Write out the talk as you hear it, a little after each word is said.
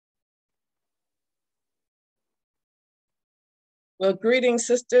Well, greetings,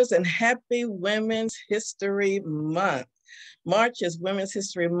 sisters, and happy Women's History Month. March is Women's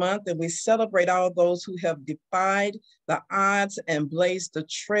History Month, and we celebrate all those who have defied the odds and blazed the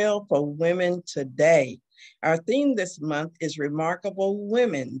trail for women today. Our theme this month is Remarkable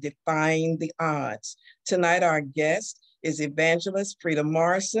Women Defying the Odds. Tonight, our guest is Evangelist Freda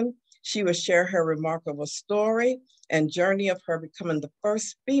Morrison. She will share her remarkable story and journey of her becoming the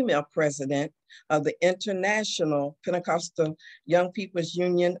first female president of the International Pentecostal Young People's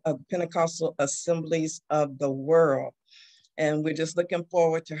Union of Pentecostal Assemblies of the World. And we're just looking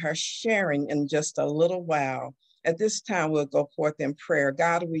forward to her sharing in just a little while. At this time, we'll go forth in prayer.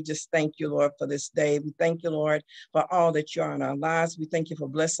 God, we just thank you, Lord, for this day. We thank you, Lord, for all that you are in our lives. We thank you for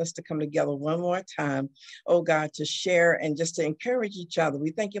blessing us to come together one more time, oh God, to share and just to encourage each other. We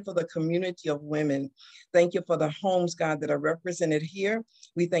thank you for the community of women. Thank you for the homes, God, that are represented here.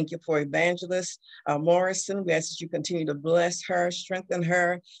 We thank you for Evangelist Morrison. We ask that you continue to bless her, strengthen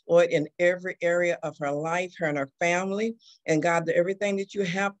her, Lord, in every area of her life, her and her family. And God, everything that you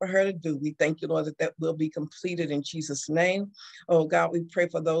have for her to do, we thank you, Lord, that will be completed in Jesus' name. Oh God, we pray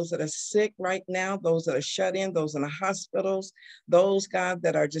for those that are sick right now, those that are shut in, those in the hospitals, those, God,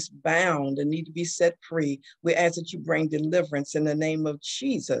 that are just bound and need to be set free. We ask that you bring deliverance in the name of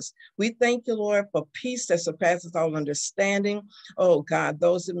Jesus. We thank you, Lord, for peace that surpasses all understanding. Oh God,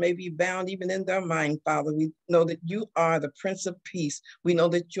 those that may be bound even in their mind, Father, we know that you are the Prince of Peace. We know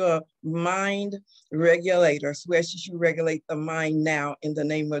that you're mind regulator. So we ask that you regulate the mind now in the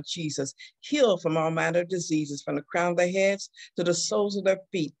name of Jesus. Heal from all manner of diseases, from the crown of their heads to the soles of their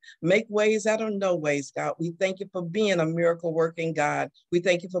feet. Make ways out of no ways, God. We thank you for being a miracle working God. We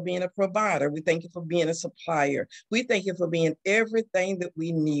thank you for being a provider. We thank you for being a supplier. We thank you for being everything that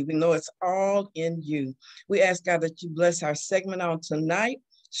we need. We know it's all in you. We ask, God, that you bless our segment on tonight.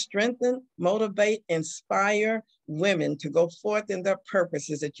 Strengthen, motivate, inspire women to go forth in their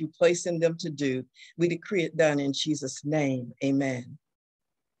purposes that you place in them to do. We decree it done in Jesus' name. Amen.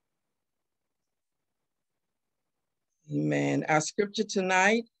 Amen. Our scripture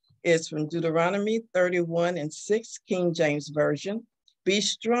tonight is from Deuteronomy 31:6, King James Version. Be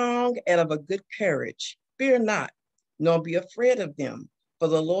strong and of a good courage. Fear not, nor be afraid of them. For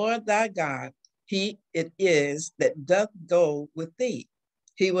the Lord thy God, he it is that doth go with thee.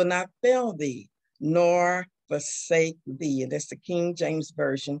 He will not fail thee, nor forsake thee. And that's the King James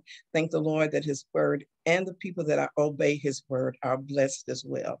Version. Thank the Lord that his word and the people that obey his word are blessed as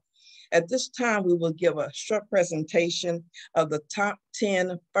well. At this time, we will give a short presentation of the top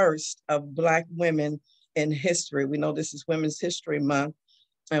 10 first of Black women in history. We know this is Women's History Month,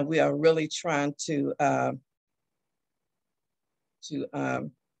 and we are really trying to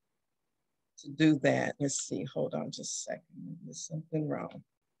do that. Let's see, hold on just a second. There's something wrong.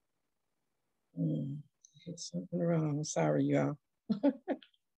 Hit something wrong. Sorry, y'all.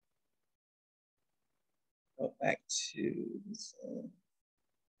 Go back to,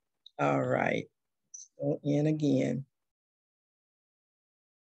 all right, let's go in again.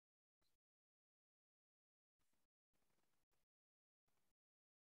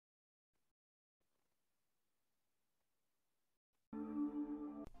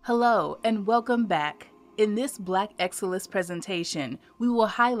 Hello and welcome back. In this Black Excellence presentation, we will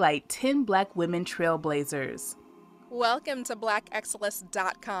highlight 10 Black women trailblazers. Welcome to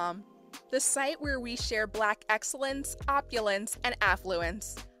blackexcellence.com, the site where we share Black excellence, opulence, and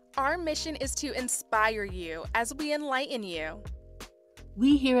affluence. Our mission is to inspire you as we enlighten you.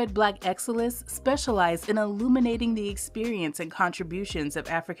 We here at Black Excellence specialize in illuminating the experience and contributions of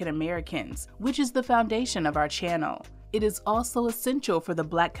African Americans, which is the foundation of our channel. It is also essential for the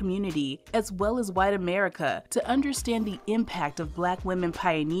Black community, as well as white America, to understand the impact of Black women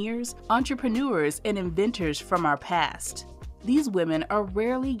pioneers, entrepreneurs, and inventors from our past. These women are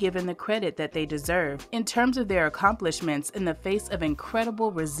rarely given the credit that they deserve in terms of their accomplishments in the face of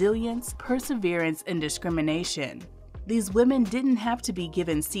incredible resilience, perseverance, and discrimination. These women didn't have to be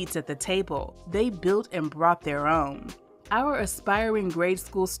given seats at the table. They built and brought their own. Our aspiring grade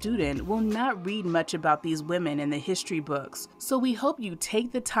school student will not read much about these women in the history books, so we hope you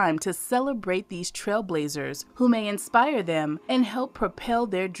take the time to celebrate these trailblazers who may inspire them and help propel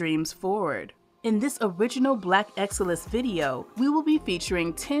their dreams forward. In this original Black Excellence video, we will be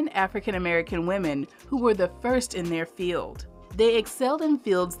featuring 10 African American women who were the first in their field. They excelled in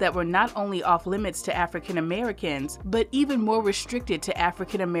fields that were not only off limits to African Americans, but even more restricted to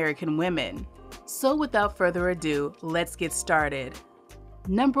African American women. So without further ado, let's get started.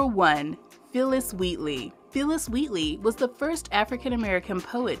 Number 1, Phyllis Wheatley. Phyllis Wheatley was the first African American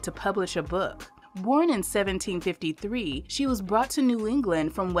poet to publish a book. Born in 1753, she was brought to New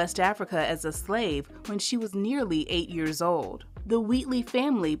England from West Africa as a slave when she was nearly 8 years old. The Wheatley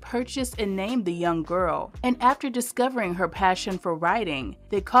family purchased and named the young girl, and after discovering her passion for writing,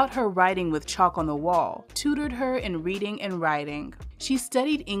 they caught her writing with chalk on the wall, tutored her in reading and writing. She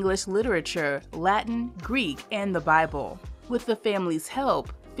studied English literature, Latin, Greek, and the Bible. With the family's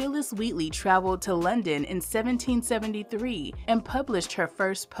help, Phyllis Wheatley traveled to London in 1773 and published her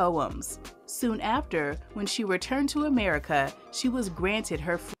first poems. Soon after, when she returned to America, she was granted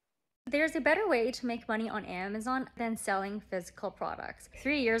her freedom. There's a better way to make money on Amazon than selling physical products.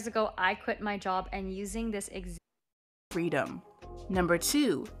 3 years ago, I quit my job and using this freedom. Number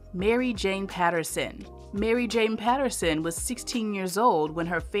 2, Mary Jane Patterson. Mary Jane Patterson was 16 years old when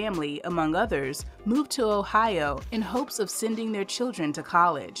her family, among others, moved to Ohio in hopes of sending their children to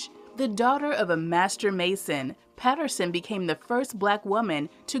college. The daughter of a master mason, Patterson became the first Black woman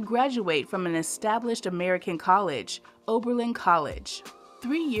to graduate from an established American college, Oberlin College.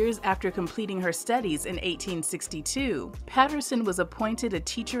 3 years after completing her studies in 1862, Patterson was appointed a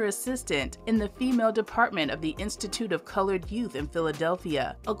teacher assistant in the female department of the Institute of Colored Youth in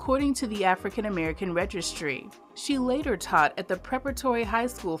Philadelphia, according to the African American Registry. She later taught at the Preparatory High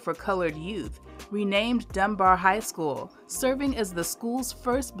School for Colored Youth, renamed Dunbar High School, serving as the school's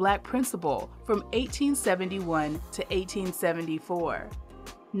first Black principal from 1871 to 1874.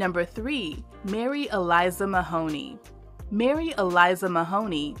 Number 3, Mary Eliza Mahoney. Mary Eliza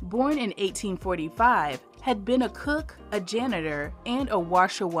Mahoney, born in 1845, had been a cook, a janitor, and a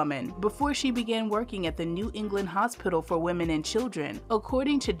washerwoman before she began working at the New England Hospital for Women and Children,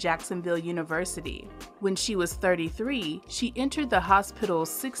 according to Jacksonville University. When she was 33, she entered the hospital's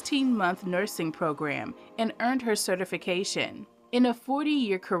 16-month nursing program and earned her certification. In a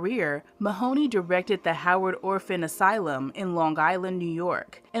 40-year career, Mahoney directed the Howard Orphan Asylum in Long Island, New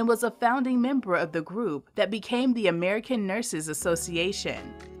York, and was a founding member of the group that became the American Nurses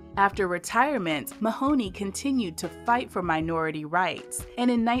Association. After retirement, Mahoney continued to fight for minority rights, and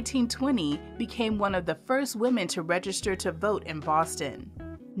in 1920 became one of the first women to register to vote in Boston.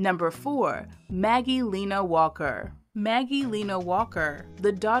 Number 4, Maggie Lena Walker. Maggie Lena Walker,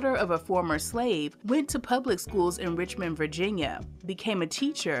 the daughter of a former slave, went to public schools in Richmond, Virginia, became a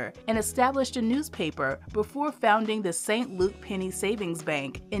teacher, and established a newspaper before founding the St. Luke Penny Savings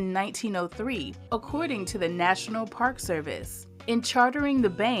Bank in 1903, according to the National Park Service. In chartering the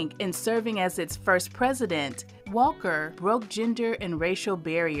bank and serving as its first president, Walker broke gender and racial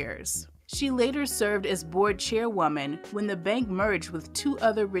barriers. She later served as board chairwoman when the bank merged with 2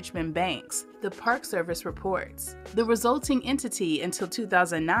 other Richmond banks, the Park Service reports. The resulting entity until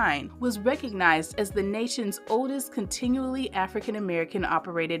 2009 was recognized as the nation's oldest continually African-American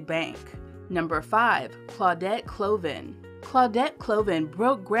operated bank. Number 5, Claudette Colvin. Claudette Colvin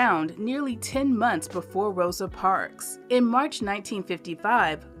broke ground nearly 10 months before Rosa Parks. In March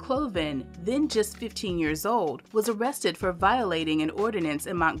 1955, Colvin, then just 15 years old, was arrested for violating an ordinance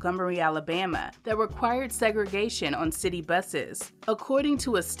in Montgomery, Alabama that required segregation on city buses. According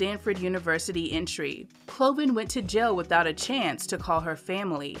to a Stanford University entry, Colvin went to jail without a chance to call her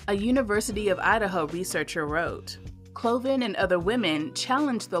family, a University of Idaho researcher wrote. Colvin and other women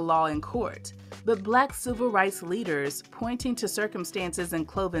challenged the law in court, but Black civil rights leaders, pointing to circumstances in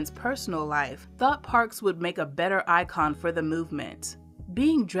Colvin's personal life, thought Parks would make a better icon for the movement.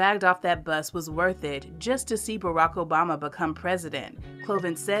 Being dragged off that bus was worth it just to see Barack Obama become president,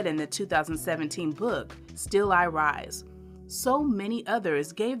 Colvin said in the 2017 book, Still I Rise. So many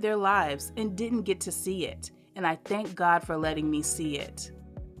others gave their lives and didn't get to see it, and I thank God for letting me see it.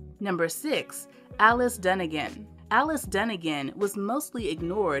 Number 6, Alice Dunnigan. Alice Dunnigan was mostly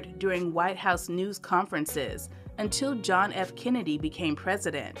ignored during White House news conferences until John F. Kennedy became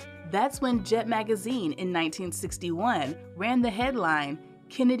president. That's when Jet magazine in 1961 ran the headline,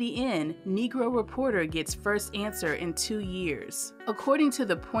 Kennedy in, Negro reporter gets first answer in 2 years, according to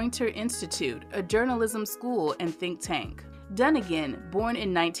the Poynter Institute, a journalism school and think tank. Dunnigan, born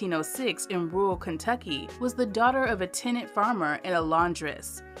in 1906 in rural Kentucky, was the daughter of a tenant farmer and a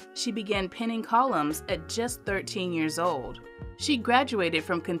laundress. She began penning columns at just 13 years old. She graduated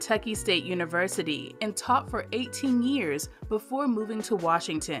from Kentucky State University and taught for 18 years before moving to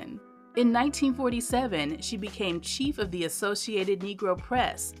Washington. In 1947, she became chief of the Associated Negro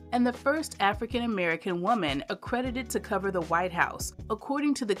Press and the first African-American woman accredited to cover the White House,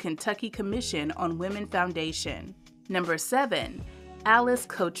 according to the Kentucky Commission on Women Foundation. Number 7, Alice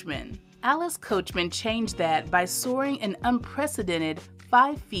Coachman. Alice Coachman changed that by soaring an unprecedented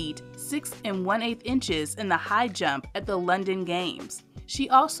 5 feet 6 1/8 inches in the high jump at the London Games. She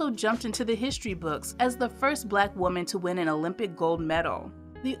also jumped into the history books as the first Black woman to win an Olympic gold medal.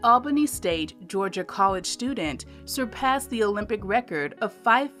 The Albany State, Georgia college student surpassed the Olympic record of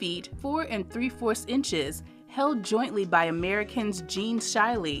 5 feet 4 3/4 inches held jointly by Americans Gene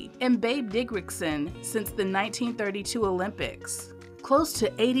Shiley and Babe Didrikson since the 1932 Olympics. Close to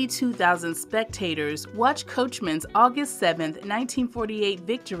 82,000 spectators watched Coachman's August 7, 1948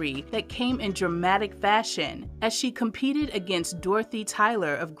 victory that came in dramatic fashion as she competed against Dorothy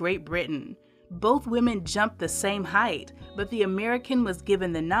Tyler of Great Britain. Both women jumped the same height, but the American was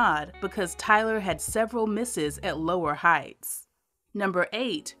given the nod because Tyler had several misses at lower heights. Number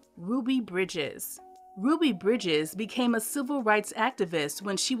 8. Ruby Bridges. Ruby Bridges became a civil rights activist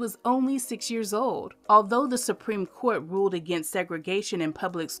when she was only 6 years old. Although the Supreme Court ruled against segregation in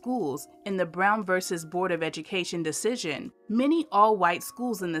public schools in the Brown versus Board of Education decision, many all-white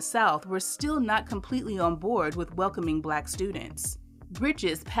schools in the South were still not completely on board with welcoming Black students.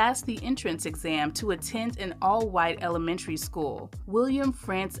 Bridges passed the entrance exam to attend an all-white elementary school, William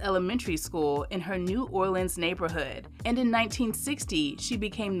Frantz Elementary School, in her New Orleans neighborhood, and in 1960 she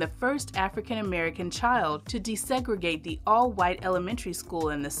became the first African-American child to desegregate the all-white elementary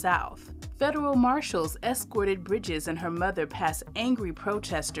school in the South. Federal marshals escorted Bridges and her mother past angry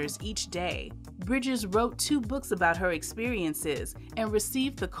protesters each day. Bridges wrote 2 books about her experiences and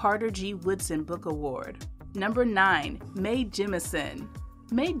received the Carter G. Woodson Book Award. Number 9. Mae Jemison.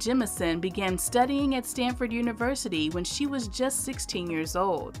 Mae Jemison began studying at Stanford University when she was just 16 years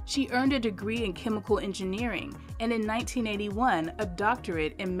old. She earned a degree in chemical engineering and in 1981 a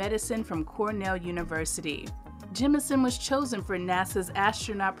doctorate in medicine from Cornell University. Jemison was chosen for NASA's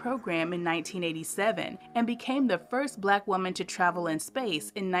astronaut program in 1987 and became the first Black woman to travel in space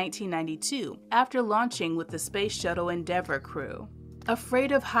in 1992 after launching with the Space Shuttle Endeavour crew.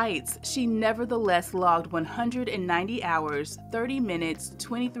 Afraid of heights, she nevertheless logged 190 hours, 30 minutes,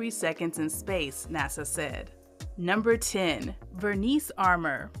 23 seconds in space, NASA said. Number 10. Vernice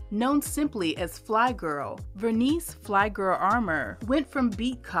Armour. Known simply as Fly Girl, Vernice Fly Girl Armour went from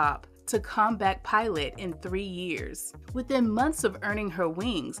beat cop to combat pilot in 3 years. Within months of earning her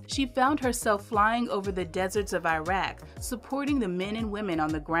wings, she found herself flying over the deserts of Iraq, supporting the men and women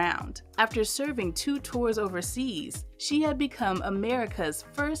on the ground. After serving 2 tours overseas, she had become America's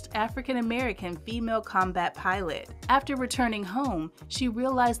first African-American female combat pilot. After returning home, she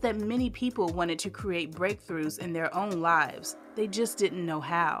realized that many people wanted to create breakthroughs in their own lives. They just didn't know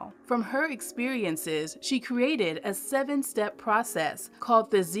how. From her experiences, she created a 7-step process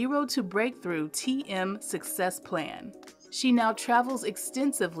called the Zero to Breakthrough TM Success Plan. She now travels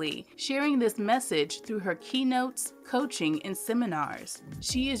extensively, sharing this message through her keynotes, coaching, and seminars.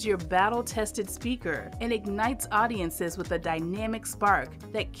 She is your battle-tested speaker and ignites audiences with a dynamic spark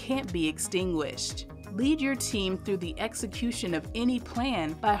that can't be extinguished. Lead your team through the execution of any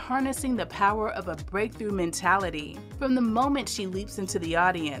plan by harnessing the power of a breakthrough mentality. From the moment she leaps into the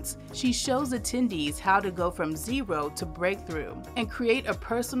audience, she shows attendees how to go from zero to breakthrough and create a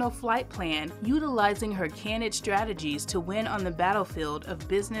personal flight plan utilizing her candid strategies to win on the battlefield of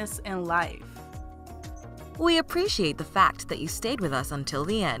business and life. We appreciate the fact that you stayed with us until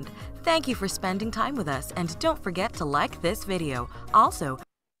the end. Thank you for spending time with us, and don't forget to like this video. Also,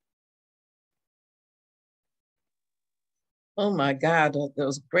 oh my God, there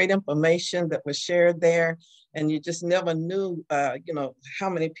was great information that was shared there. And you just never knew, how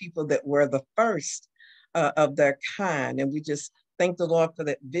many people that were the first of their kind. And we just thank the Lord for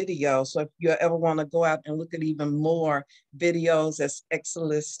that video. So if you ever want to go out and look at even more videos, that's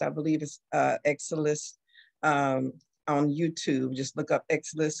Evangelist, I believe it's Evangelist on YouTube. Just look up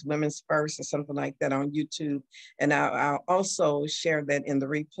Evangelist Women's First or something like that on YouTube. And I'll also share that in the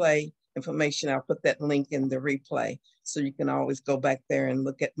replay information. I'll put that link in the replay, so you can always go back there and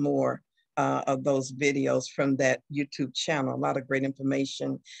look at more of those videos from that YouTube channel. A lot of great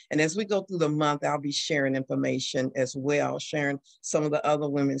information. And as we go through the month, I'll be sharing information as well, sharing some of the other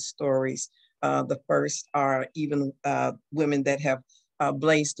women's stories. The first are even women that have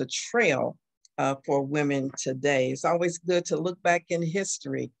blazed a trail for women today. It's always good to look back in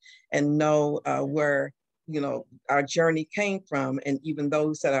history and know where our journey came from, and even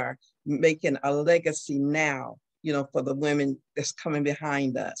those that are making a legacy now, for the women that's coming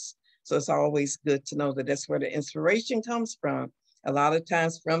behind us. So it's always good to know that that's where the inspiration comes from, a lot of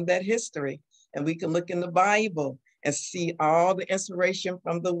times from that history. And we can look in the Bible and see all the inspiration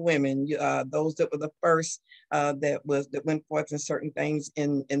from the women, those that were the first that went forth in certain things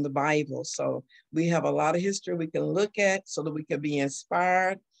in the Bible. So we have a lot of history we can look at so that we can be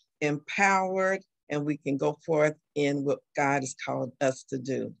inspired, empowered, and we can go forth in what God has called us to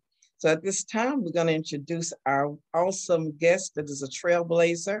do. So at this time, we're going to introduce our awesome guest that is a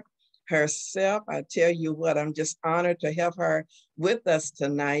trailblazer herself. I tell you what, I'm just honored to have her with us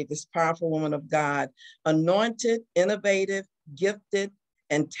tonight, this powerful woman of God, anointed, innovative, gifted,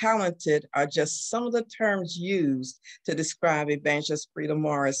 and talented are just some of the terms used to describe Evangelist Freda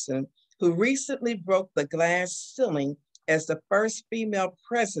Morrison, who recently broke the glass ceiling as the first female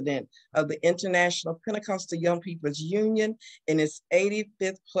president of the International Pentecostal Young People's Union in its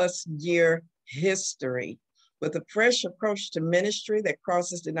 85th plus year history. With a fresh approach to ministry that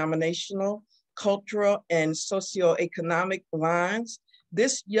crosses denominational, cultural, and socioeconomic lines,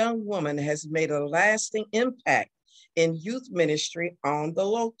 this young woman has made a lasting impact in youth ministry on the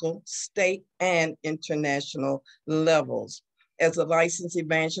local, state, and international levels. As a licensed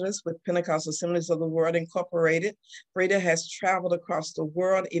evangelist with Pentecostal Assemblies of the World Incorporated, Freda has traveled across the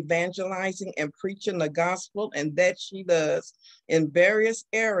world evangelizing and preaching the gospel, and that she does in various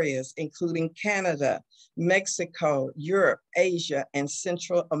areas, including Canada, Mexico, Europe, Asia, and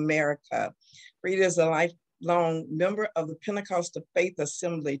Central America. Freda is a lifelong member of the Pentecostal Faith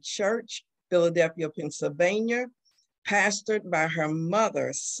Assembly Church, Philadelphia, Pennsylvania, pastored by her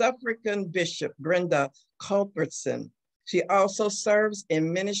mother, Suffragan Bishop Brenda Culbertson. She also serves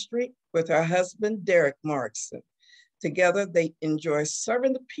in ministry with her husband, Derek Morrison. Together, they enjoy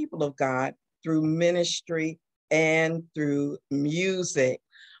serving the people of God through ministry and through music.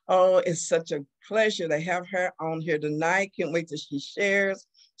 Oh, it's such a pleasure to have her on here tonight. Can't wait till she shares.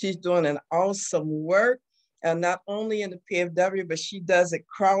 She's doing an awesome work, not only in the PFW, but she does it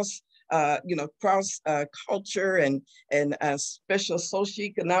cross culture and special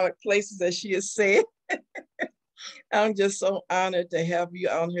socioeconomic places, as she has said. I'm just so honored to have you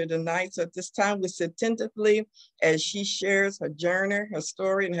on here tonight. So at this time, we sit attentively as she shares her journey, her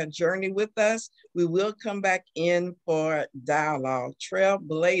story, and her journey with us. We will come back in for dialogue.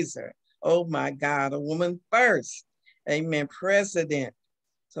 Trailblazer, oh my God, a woman first. Amen, president.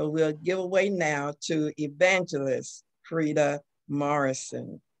 So we'll give away now to Evangelist Freda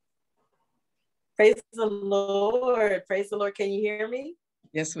Morrison. Praise the Lord. Praise the Lord. Can you hear me?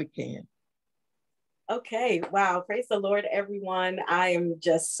 Yes, we can. Okay. Wow. Praise the Lord, everyone. I am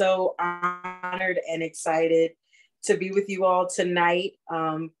just so honored and excited to be with you all tonight.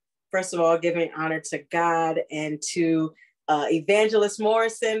 First of all, giving honor to God and to Evangelist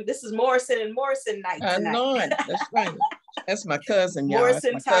Morrison. This is Morrison and Morrison night tonight. I know it. That's right. That's my cousin, y'all.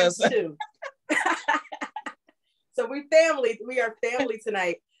 Morrison times two. So we are family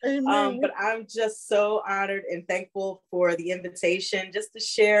tonight. But I'm just so honored and thankful for the invitation just to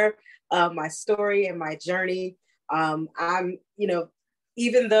share my story and my journey.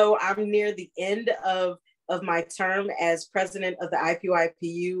 Even though I'm near the end of my term as president of the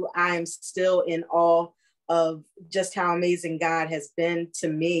IPYPU, I am still in awe of just how amazing God has been to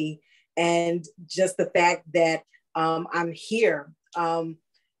me, and just the fact that I'm here. And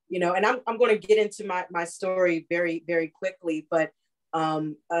I'm going to get into my story very, very quickly, but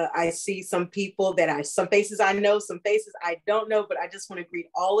I see some people some faces I know, some faces I don't know, but I just want to greet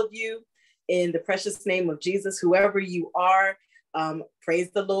all of you in the precious name of Jesus, whoever you are.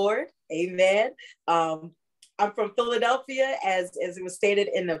 Praise the Lord. Amen. I'm from Philadelphia, as it was stated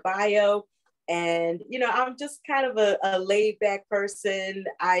in the bio. And, I'm just kind of a laid back person.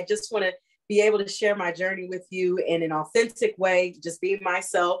 I just want to be able to share my journey with you in an authentic way, just be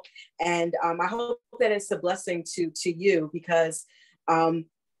myself. And I hope that it's a blessing to you, because the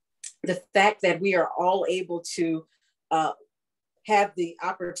fact that we are all able to have the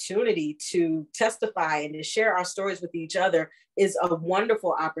opportunity to testify and to share our stories with each other is a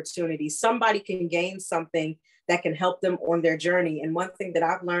wonderful opportunity. Somebody can gain something that can help them on their journey. And one thing that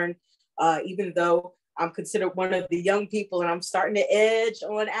I've learned, even though I'm considered one of the young people and I'm starting to edge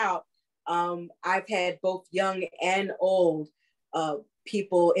on out, I've had both young and old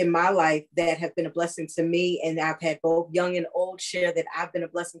people in my life that have been a blessing to me. And I've had both young and old share that I've been a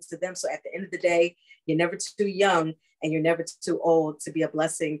blessing to them. So at the end of the day, you're never too young and you're never too old to be a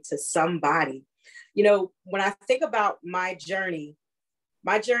blessing to somebody. When I think about my journey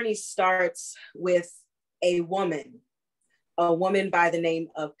starts with a woman by the name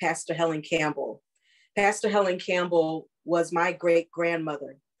of Pastor Helen Campbell. Pastor Helen Campbell was my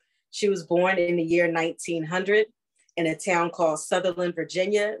great-grandmother. She was born in the year 1900 in a town called Sutherland,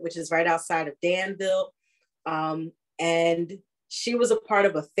 Virginia, which is right outside of Danville. And she was a part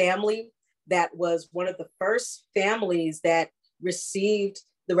of a family that was one of the first families that received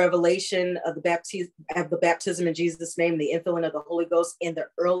the revelation of the baptism in Jesus' name, the infilling of the Holy Ghost in the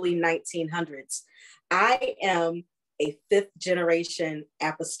early 1900s. I am a fifth generation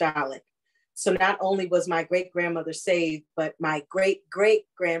apostolic. So not only was my great-grandmother saved, but my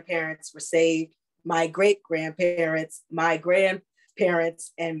great-great-grandparents were saved, my great-grandparents, my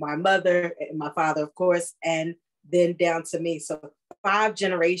grandparents, and my mother and my father, of course, and then down to me. So 5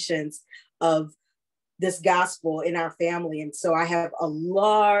 generations of this gospel in our family. And so I have a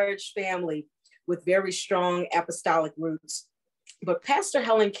large family with very strong apostolic roots. But Pastor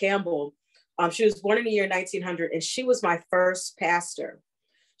Helen Campbell, she was born in the year 1900, and she was my first pastor.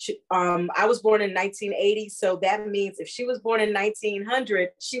 I was born in 1980, so that means if she was born in 1900,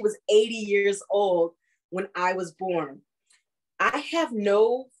 she was 80 years old when I was born. I have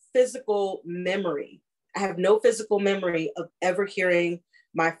no physical memory. I have no physical memory of ever hearing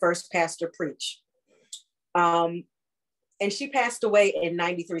my first pastor preach. And she passed away in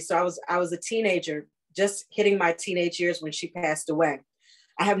 93. So I was a teenager, just hitting my teenage years when she passed away.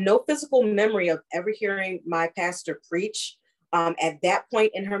 I have no physical memory of ever hearing my pastor preach. At that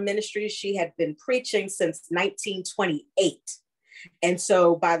point in her ministry, she had been preaching since 1928. And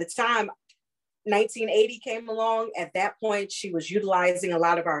so by the time 1980 came along, at that point, she was utilizing a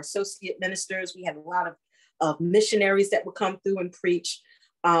lot of our associate ministers. We had a lot of missionaries that would come through and preach.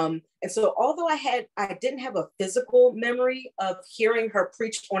 And so although I didn't have a physical memory of hearing her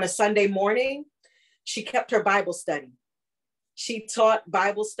preach on a Sunday morning, she kept her Bible study. She taught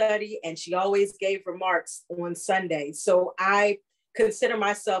Bible study, and she always gave remarks on Sunday. So I consider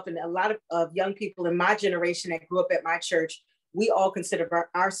myself, and a lot of young people in my generation that grew up at my church, we all consider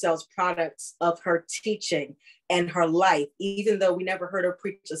ourselves products of her teaching and her life. Even though we never heard her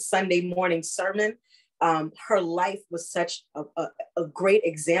preach a Sunday morning sermon, her life was such a great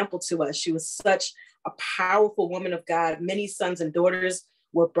example to us. She was such a powerful woman of God. Many sons and daughters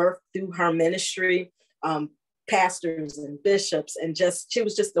were birthed through her ministry. Pastors and bishops, and she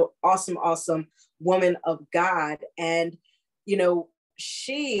was just an awesome, awesome woman of God. And,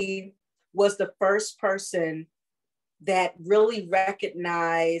 she was the first person that really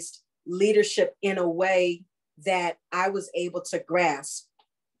recognized leadership in a way that I was able to grasp.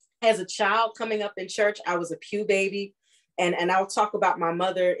 As a child coming up in church, I was a pew baby. And I'll talk about my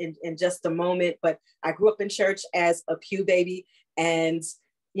mother in just a moment, but I grew up in church as a pew baby. And,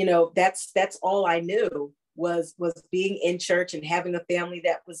 that's all I knew was being in church and having a family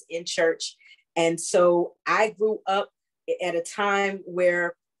that was in church. And so I grew up at a time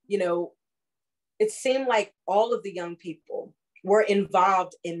where, it seemed like all of the young people were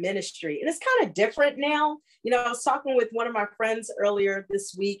involved in ministry. And it's kind of different now. I was talking with one of my friends earlier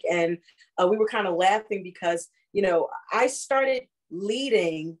this week, and we were kind of laughing because, I started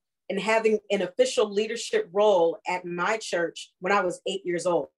leading and having an official leadership role at my church when I was 8 years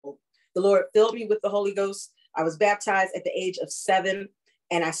old. The Lord filled me with the Holy Ghost. I was baptized at the age of 7.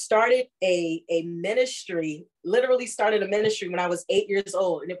 And I started a ministry, literally started a ministry when I was 8 years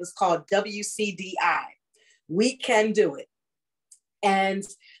old. And it was called WCDI. We Can Do It. And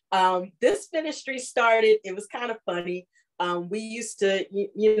this ministry started, it was kind of funny. We used to,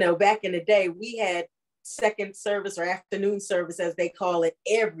 back in the day, we had second service or afternoon service, as they call it,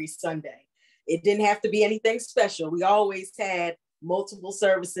 every Sunday. It didn't have to be anything special. We always had multiple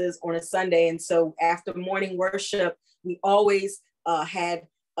services on a Sunday. And so after morning worship, we always had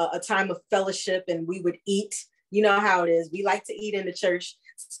a time of fellowship, and we would eat. You know how it is. We like to eat in the church.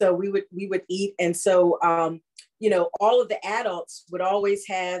 So we would eat. And so, all of the adults would always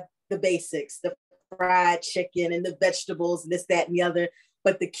have the basics, the fried chicken and the vegetables, this, that, and the other.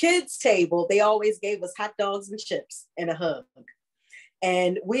 But the kids' table, they always gave us hot dogs and chips and a hug.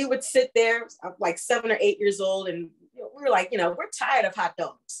 And we would sit there, like 7 or 8 years old, and we were like, we're tired of hot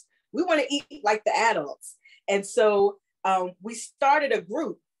dogs. We want to eat like the adults. And so we started a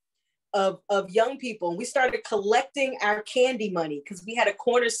group of young people, and we started collecting our candy money because we had a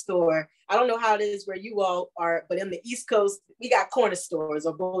corner store. I don't know how it is where you all are, but in the East Coast, we got corner stores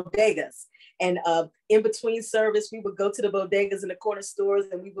or bodegas. And in between service, we would go to the bodegas and the corner stores,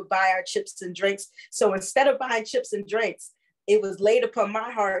 and we would buy our chips and drinks. So instead of buying chips and drinks, it was laid upon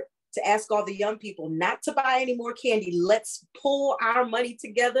my heart to ask all the young people not to buy any more candy. Let's pull our money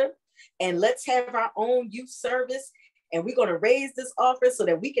together and let's have our own youth service. And we're going to raise this office so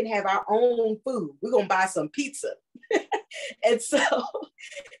that we can have our own food. We're going to buy some pizza. And so,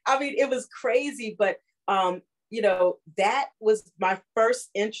 it was crazy, but, that was my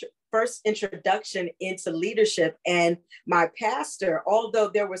first introduction into leadership. And my pastor, although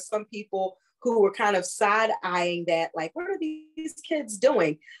there were some people who were kind of side-eyeing that, like, what are these kids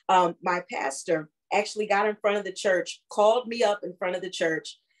doing? My pastor actually got in front of the church, called me up in front of the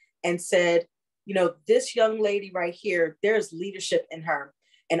church and said, this young lady right here, there's leadership in her.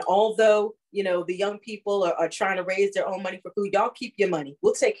 And although, the young people are trying to raise their own money for food, y'all keep your money.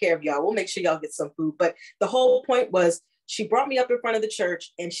 We'll take care of y'all. We'll make sure y'all get some food. But the whole point was, she brought me up in front of the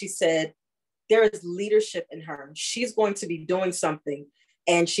church and she said, there is leadership in her. She's going to be doing something.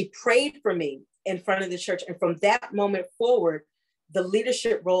 And she prayed for me in front of the church. And from that moment forward, the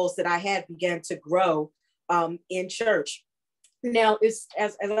leadership roles that I had began to grow in church. Now, as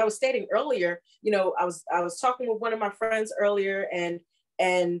I was stating earlier, I was talking with one of my friends earlier,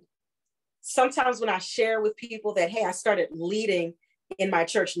 and sometimes when I share with people that, hey, I started leading in my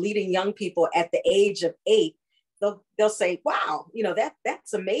church, leading young people at the age of 8, they'll say, wow,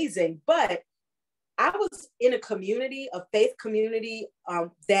 that's amazing. But I was in a community, a faith community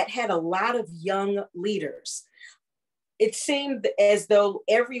that had a lot of young leaders. It seemed as though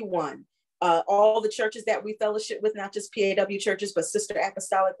everyone, all the churches that we fellowship with, not just PAW churches, but sister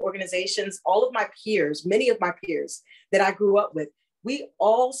apostolic organizations, all of my peers, many of my peers that I grew up with, we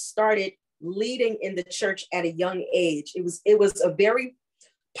all started leading in the church at a young age. It was a very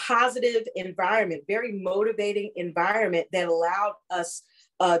positive environment, very motivating environment that allowed us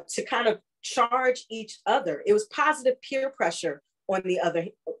to kind of charge each other. It was positive peer pressure on the other,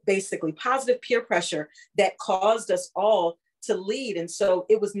 basically positive peer pressure that caused us all to lead. And so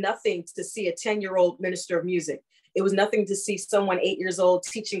it was nothing to see a 10-year-old minister of music. It was nothing to see someone 8 years old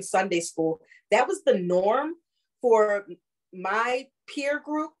teaching Sunday school. That was the norm for my peer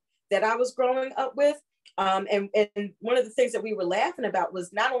group that I was growing up with. And one of the things that we were laughing about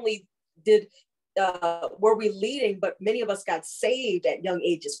was not only were we leading, but many of us got saved at young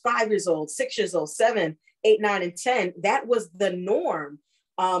ages, 5 years old, 6 years old, 7, 8, 9, and 10. That was the norm,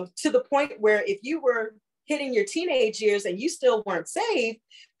 to the point where if you were hitting your teenage years and you still weren't saved,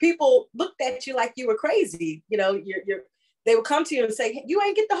 people looked at you like you were crazy. They would come to you and say, hey, you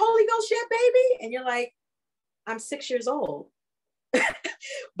ain't get the Holy Ghost yet, baby. And you're like, I'm 6 years old.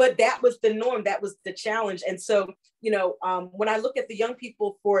 But that was the norm. That was the challenge. And so, when I look at the young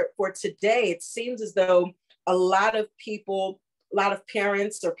people for today, it seems as though a lot of people, a lot of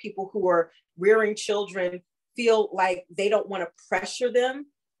parents or people who are rearing children feel like they don't want to pressure them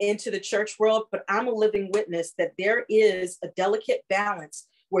into the church world. But I'm a living witness that there is a delicate balance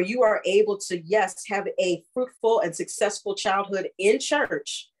where you are able to, yes, have a fruitful and successful childhood in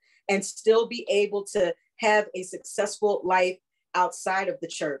church and still be able to have a successful life outside of the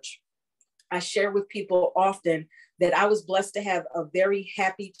church. I share with people often that I was blessed to have a very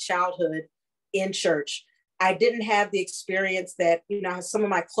happy childhood in church. I didn't have the experience that, some of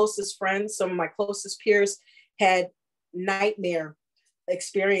my closest friends, some of my closest peers had nightmare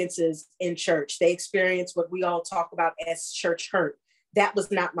experiences in church. They experienced what we all talk about as church hurt. That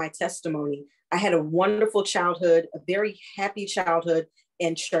was not my testimony. I had a wonderful childhood, a very happy childhood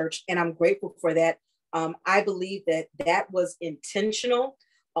in church, and I'm grateful for that. I believe that was intentional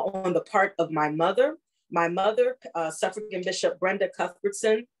on the part of my mother. My mother, Suffragan Bishop Brenda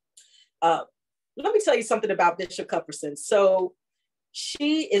Cuthbertson. Let me tell you something about Bishop Cuthbertson. So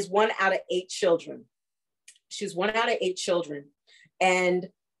she is 1 out of 8 children. She's 1 out of 8 children. And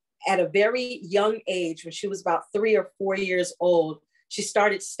at a very young age, when she was about 3 or 4 years old, she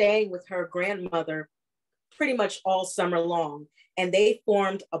started staying with her grandmother pretty much all summer long. And they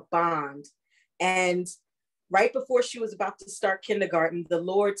formed a bond. And right before she was about to start kindergarten, the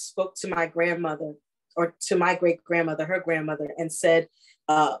Lord spoke to my grandmother, or to my great-grandmother, her grandmother, and said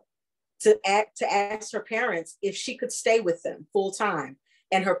to ask her parents if she could stay with them full time.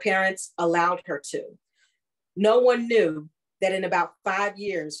 And her parents allowed her to. No one knew that in about 5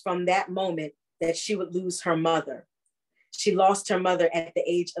 years from that moment that she would lose her mother. She lost her mother at the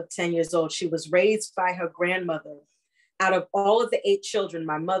age of 10 years old. She was raised by her grandmother. Out of all of the 8 children,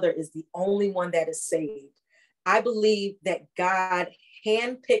 my mother is the only one that is saved. I believe that God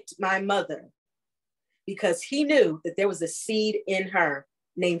handpicked my mother because he knew that there was a seed in her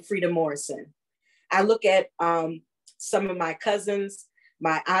named Freda Morrison. I look at some of my cousins,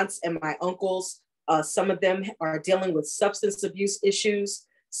 my aunts and my uncles. Some of them are dealing with substance abuse issues.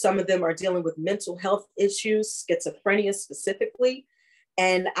 Some of them are dealing with mental health issues, schizophrenia specifically.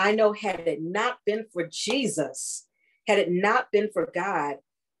 And I know had it not been for Jesus, had it not been for God,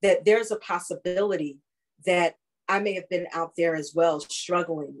 that there's a possibility that I may have been out there as well,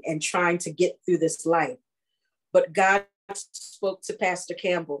 struggling and trying to get through this life. But God spoke to Pastor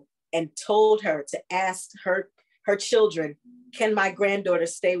Campbell and told her to ask her children, can my granddaughter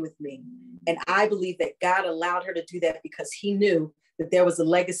stay with me? And I believe that God allowed her to do that because he knew that there was a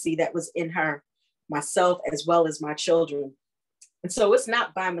legacy that was in her, myself, as well as my children. And so it's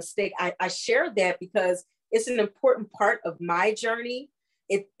not by mistake. I shared that because it's an important part of my journey.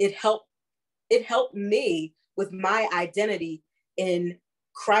 It helped me with my identity in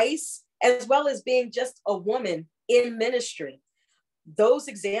Christ, as well as being just a woman in ministry. Those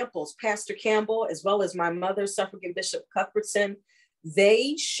examples, Pastor Campbell, as well as my mother, Suffragan Bishop Cuthbertson,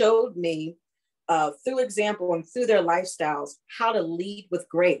 they showed me through example and through their lifestyles, how to lead with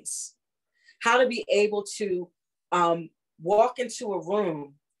grace, how to be able to walk into a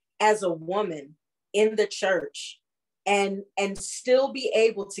room as a woman in the church and still be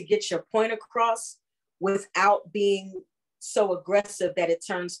able to get your point across without being so aggressive that it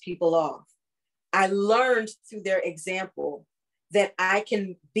turns people off. I learned through their example that I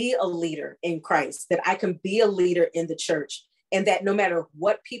can be a leader in Christ, that I can be a leader in the church, and that no matter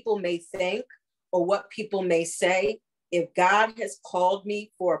what people may think or what people may say, if God has called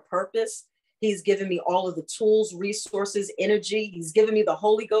me for a purpose, he's given me all of the tools, resources, energy. He's given me the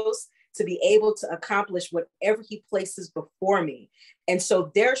Holy Ghost to be able to accomplish whatever he places before me. And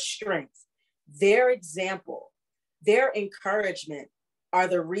so their strength, their example, their encouragement are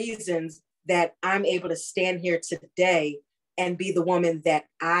the reasons that I'm able to stand here today and be the woman that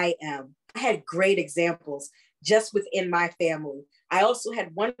I am. I had great examples just within my family. I also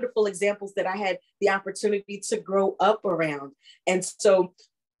had wonderful examples that I had the opportunity to grow up around. And so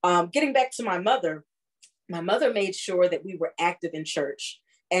getting back to my mother made sure that we were active in church.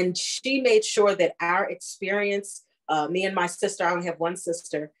 And she made sure that our experience, me and my sister, I only have one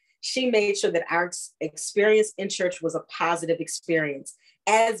sister, she made sure that our experience in church was a positive experience.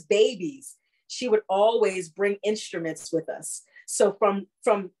 As babies, she would always bring instruments with us. So from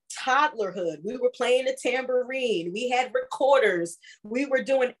toddlerhood, we were playing the tambourine, we had recorders, we were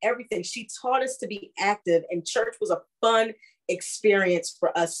doing everything. She taught us to be active, and church was a fun experience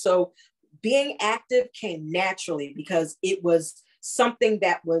for us. So being active came naturally because it was something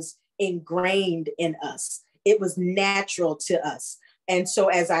that was ingrained in us. It was natural to us. And so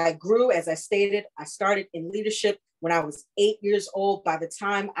as I grew, as I stated, I started in leadership when I was 8 years old. By the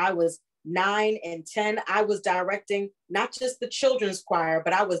time I was 9 and 10, I was directing not just the children's choir,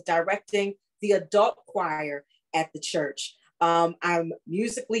 but I was directing the adult choir at the church. I'm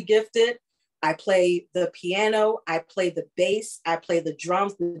musically gifted. I play the piano, I play the bass, I play the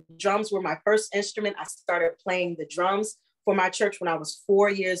drums. The drums were my first instrument. I started playing the drums for my church when I was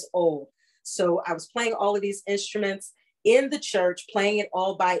 4 years old. So I was playing all of these instruments in the church, playing it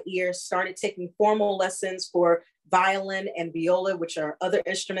all by ear, started taking formal lessons for violin and viola, which are other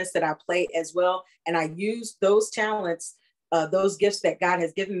instruments that I play as well. And I used those talents, those gifts that God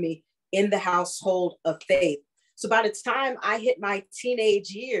has given me in the household of faith. So by the time I hit my teenage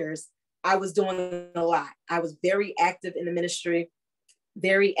years, I was doing a lot. I was very active in the ministry,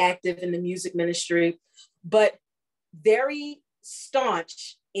 very active in the music ministry, but very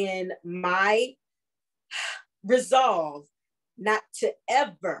staunch in my resolve not to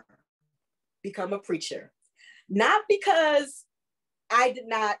ever become a preacher. Not because I did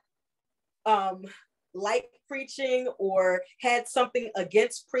not like preaching or had something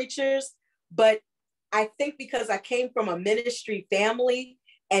against preachers, but I think because I came from a ministry family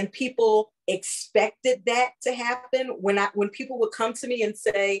and people expected that to happen. When people would come to me and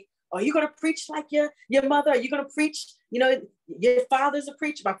say, "Are you going to preach like your mother? Are you going to preach? You know, your father's a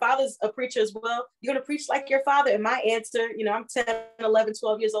preacher. My father's a preacher as well. You're going to preach like your father?" And my answer, I'm 10, 11,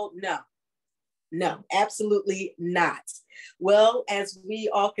 12 years old. No, absolutely not. Well, as we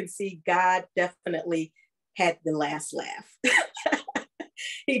all can see, God definitely had the last laugh.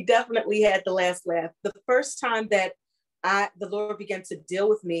 He definitely had the last laugh. The first time that the Lord began to deal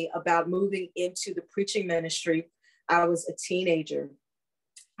with me about moving into the preaching ministry, I was a teenager.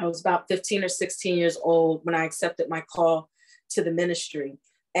 I was about 15 or 16 years old when I accepted my call to the ministry.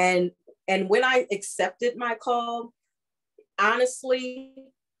 And when I accepted my call, honestly,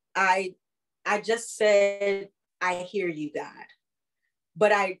 I just said, "I hear you, God."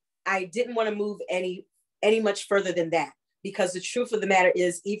 But I didn't want to move any much further than that, because the truth of the matter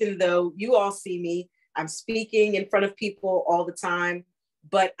is, even though you all see me, I'm speaking in front of people all the time,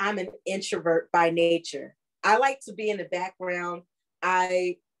 but I'm an introvert by nature. I like to be in the background.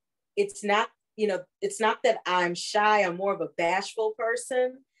 It's not that I'm shy. I'm more of a bashful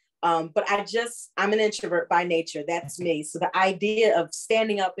person. But I'm an introvert by nature. That's me. So the idea of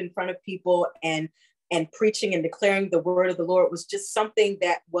standing up in front of people and preaching and declaring the word of the Lord was just something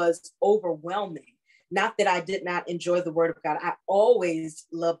that was overwhelming. Not that I did not enjoy the word of God. I always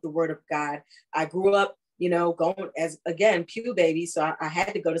loved the word of God. I grew up, going as, again, pew baby. So I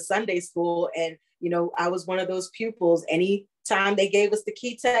had to go to Sunday school, and, I was one of those pupils. Anytime they gave us the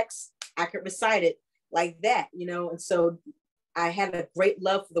key text, I could recite it like that, and so I had a great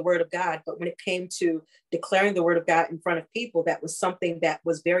love for the word of God. But when it came to declaring the word of God in front of people, that was something that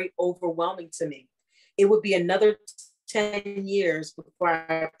was very overwhelming to me. It would be another 10 years before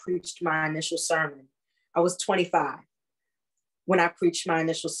I preached my initial sermon. I was 25 when I preached my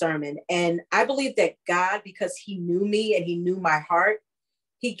initial sermon. And I believe that God, because he knew me and he knew my heart,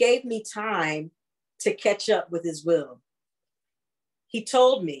 he gave me time to catch up with his will. He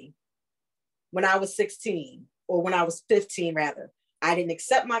told me when I was 16, or when I was 15 rather. I didn't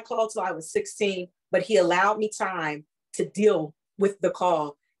accept my call till I was 16, but he allowed me time to deal with the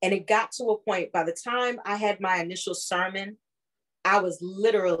call. And it got to a point, by the time I had my initial sermon, I was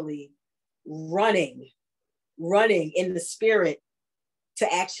literally running in the spirit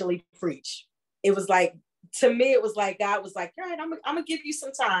to actually preach. It was like, to me, it was like, God was like, all right, I'm gonna give you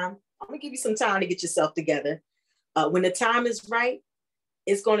some time. I'm gonna give you some time to get yourself together. When the time is right,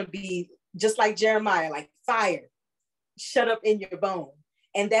 it's gonna be just like Jeremiah, like fire, shut up in your bone.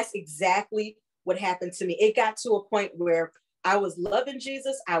 And that's exactly what happened to me. It got to a point where I was loving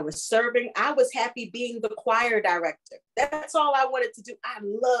Jesus. I was serving. I was happy being the choir director. That's all I wanted to do. I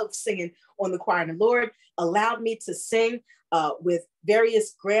love singing on the choir. And the Lord allowed me to sing with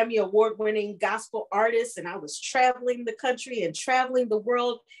various Grammy award-winning gospel artists. And I was traveling the country and traveling the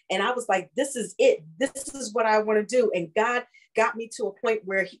world. And I was like, this is it. This is what I want to do. And God got me to a point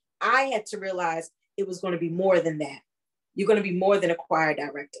where I had to realize it was going to be more than that. You're going to be more than a choir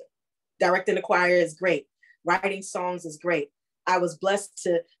director. Directing the choir is great. Writing songs is great. I was blessed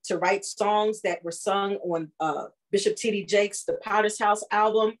to write songs that were sung on Bishop T.D. Jakes' The Potter's House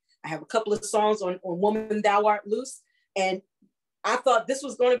album. I have a couple of songs on Woman Thou Art Loose. And I thought this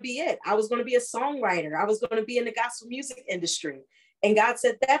was going to be it. I was going to be a songwriter. I was going to be in the gospel music industry. And God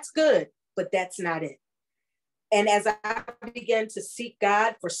said, that's good, but that's not it. And as I began to seek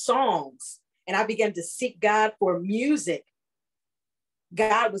God for songs, and I began to seek God for music,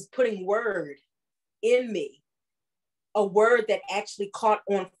 God was putting word in me, a word that actually caught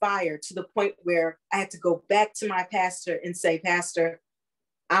on fire to the point where I had to go back to my pastor and say, Pastor,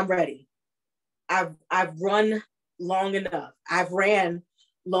 I'm ready. I've run long enough. I've ran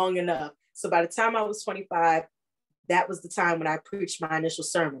long enough. So by the time I was 25, that was the time when I preached my initial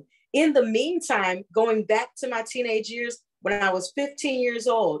sermon. In the meantime, going back to my teenage years, when I was 15 years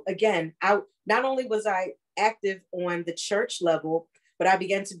old, again, not only was I active on the church level, but I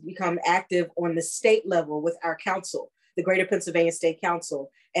began to become active on the state level with our council, the Greater Pennsylvania State Council.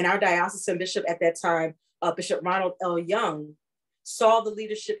 And our diocesan bishop at that time, Bishop Ronald L. Young, saw the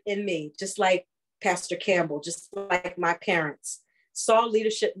leadership in me, just like Pastor Campbell, just like my parents, saw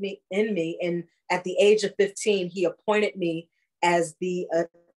leadership in me. And at the age of 15, he appointed me as the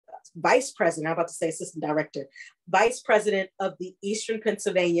vice president, I'm about to say assistant director, vice president of the Eastern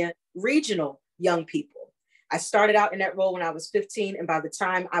Pennsylvania Regional Young People. I started out in that role when I was 15, and by the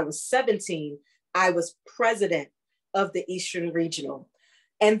time I was 17, I was president of the Eastern Regional.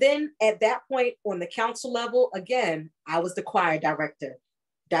 And then at that point on the council level, again, I was the choir director,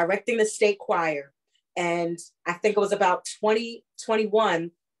 directing the state choir. And I think it was about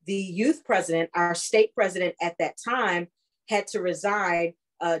 2021, the youth president, our state president at that time, had to resign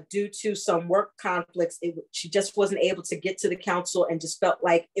due to some work conflicts. She just wasn't able to get to the council and just felt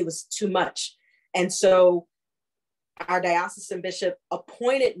like it was too much. And so our diocesan bishop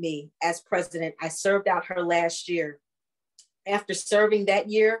appointed me as president. I served out her last year. After serving that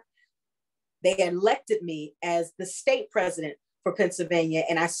year, they elected me as the state president for Pennsylvania,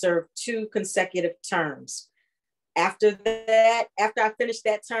 and I served 2 consecutive terms. After that, after I finished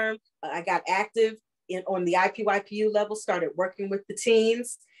that term, I got active on the IPYPU level, started working with the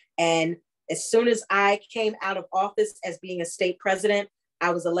teens. And as soon as I came out of office as being a state president,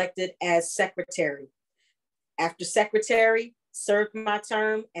 I was elected as secretary. After secretary, served my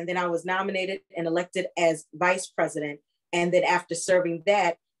term, and then I was nominated and elected as vice president. And then after serving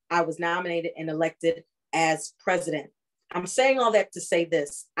that, I was nominated and elected as president. I'm saying all that to say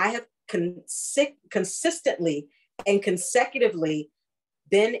this: I have consistently and consecutively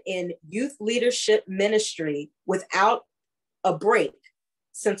been in youth leadership ministry without a break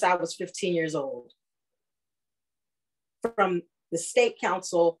since I was 15 years old. From the state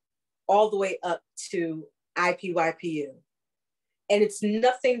council all the way up to IPYPU. And it's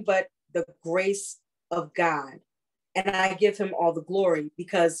nothing but the grace of God. And I give him all the glory,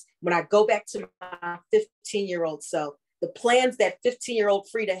 because when I go back to my 15-year-old self, the plans that 15-year-old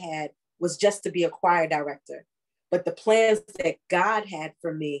Freda had was just to be a choir director. But the plans that God had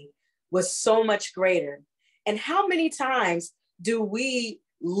for me was so much greater. And how many times do we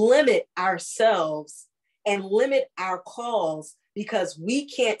limit ourselves and limit our calls because we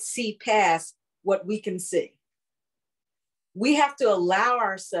can't see past what we can see? We have to allow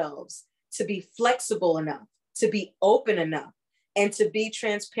ourselves to be flexible enough, to be open enough, and to be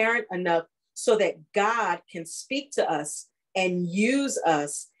transparent enough so that God can speak to us and use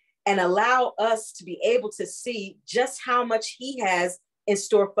us and allow us to be able to see just how much he has in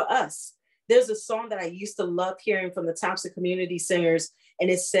store for us. There's a song that I used to love hearing from the Thompson Community Singers, and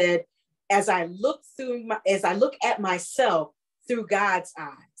it said, as I look at myself through God's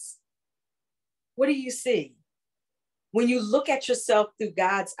eyes, what do you see? When you look at yourself through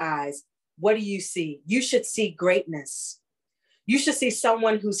God's eyes, what do you see? You should see greatness. You should see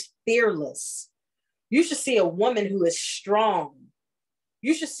someone who's fearless. You should see a woman who is strong.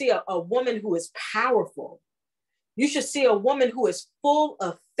 You should see a woman who is powerful. You should see a woman who is full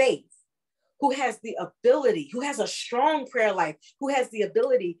of faith, who has the ability, who has a strong prayer life, who has the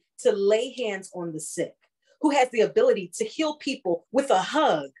ability to lay hands on the sick, who has the ability to heal people with a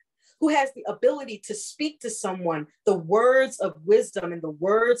hug, who has the ability to speak to someone the words of wisdom and the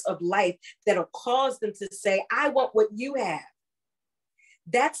words of life that'll cause them to say, I want what you have.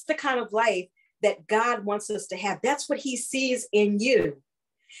 That's the kind of life that God wants us to have. That's what he sees in you.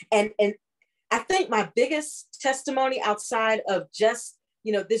 And I think my biggest testimony outside of just,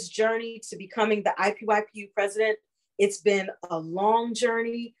 this journey to becoming the IPYPU president, it's been a long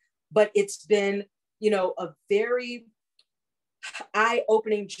journey, but it's been, a very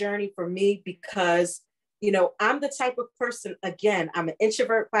eye-opening journey for me because, I'm the type of person, again, I'm an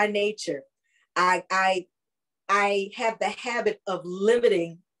introvert by nature. I have the habit of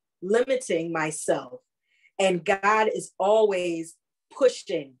limiting myself, and God is always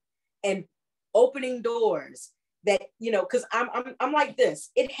pushing and opening doors that, because I'm like this,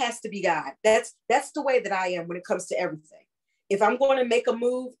 it has to be God. That's the way that I am when it comes to everything. If I'm going to make a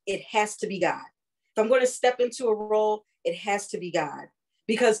move, it has to be God. If I'm going to step into a role, it has to be God.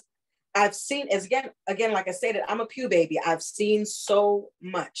 Because I've seen, again, like I said, I'm a pew baby. I've seen so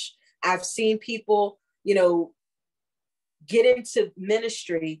much. I've seen people, get into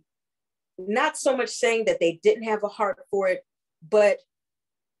ministry, not so much saying that they didn't have a heart for it, but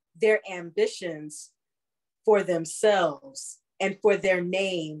their ambitions for themselves and for their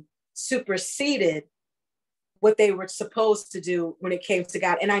name superseded what they were supposed to do when it came to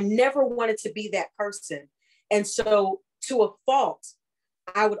God. And I never wanted to be that person. And so to a fault,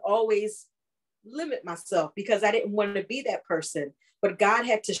 I would always limit myself because I didn't want to be that person. But God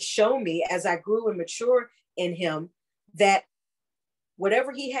had to show me as I grew and matured in him that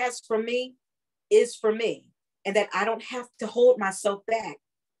whatever he has for me is for me, and that I don't have to hold myself back.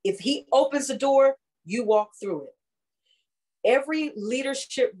 If he opens the door, you walk through it. Every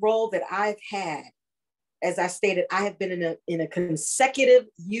leadership role that I've had, as I stated, I have been in a consecutive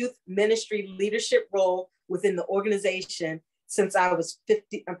youth ministry leadership role within the organization since I was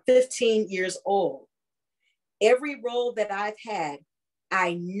 15 years old. Every role that I've had,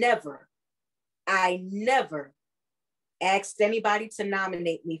 I never asked anybody to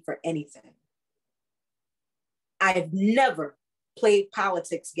nominate me for anything. I've never played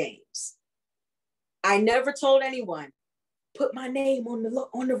politics games. I never told anyone, put my name on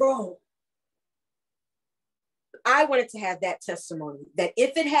the roll. I wanted to have that testimony that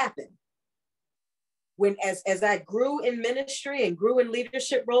if it happened, when as I grew in ministry and grew in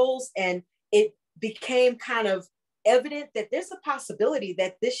leadership roles, and it became kind of evident that there's a possibility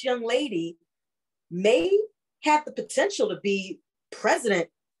that this young lady may have the potential to be president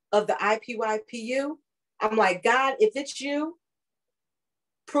of the IPYPU, I'm like, God, if it's you,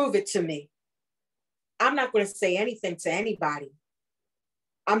 prove it to me. I'm not going to say anything to anybody.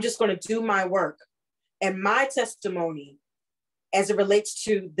 I'm just going to do my work. And my testimony, as it relates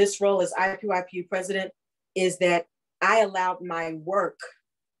to this role as IPYPU president, is that I allowed my work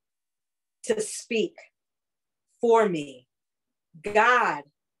to speak for me. God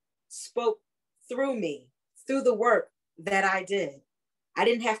spoke through me, through the work that I did. I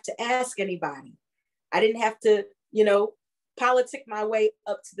didn't have to ask anybody. I didn't have to, politic my way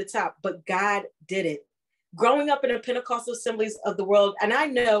up to the top, but God did it. Growing up in the Pentecostal assemblies of the world, and I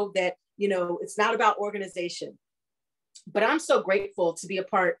know that, it's not about organization, but I'm so grateful to be a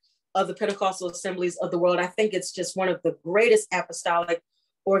part of the Pentecostal assemblies of the world. I think it's just one of the greatest apostolic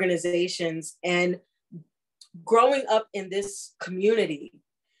organizations. And growing up in this community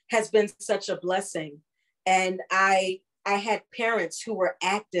has been such a blessing. And I had parents who were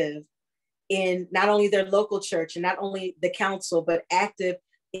active in not only their local church and not only the council, but active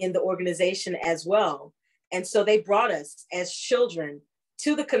in the organization as well. And so they brought us as children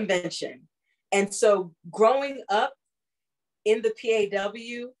to the convention. And so growing up in the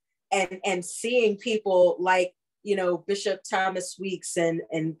PAW and seeing people like, Bishop Thomas Weeks and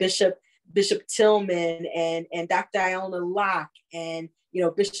Bishop Tillman and Dr. Iona Locke and,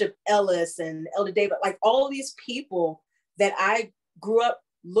 Bishop Ellis and Elder David, like all these people that I grew up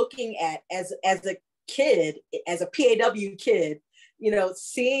looking at as a kid, as a PAW kid,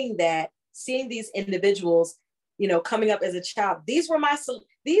 seeing these individuals, coming up as a child, these were my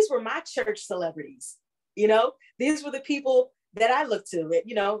church celebrities. These were the people that I look to. It,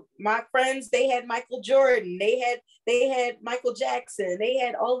 you know, my friends, they had Michael Jordan, they had Michael Jackson, they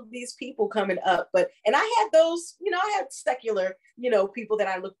had all of these people coming up. And I had those, you know, I had secular, you know, people that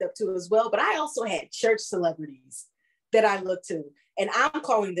I looked up to as well. But I also had church celebrities that I looked to. And I'm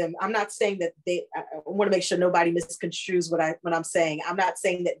calling them, I'm not saying that I want to make sure nobody misconstrues what I'm saying. I'm not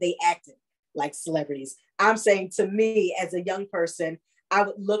saying that they acted like celebrities. I'm saying, to me as a young person, I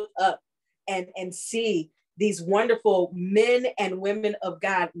would look up and see these wonderful men and women of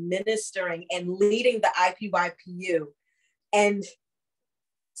God ministering and leading the IPYPU. And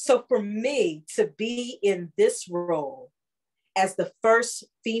so for me to be in this role as the first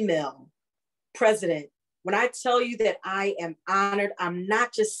female president, when I tell you that I am honored, I'm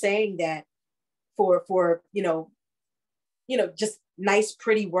not just saying that for you know, just nice,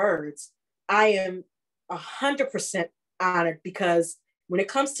 pretty words. I am 100% honored, because when it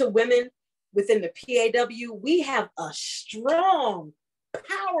comes to women within the PAW, we have a strong,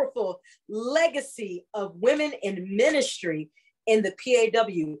 powerful legacy of women in ministry in the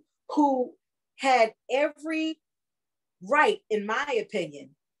PAW who had every right, in my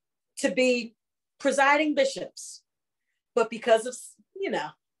opinion, to be presiding bishops. But because of, you know,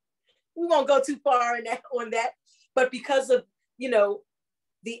 we won't go too far on that, but because of, you know,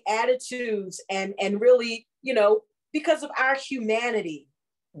 the attitudes and really, you know, because of our humanity,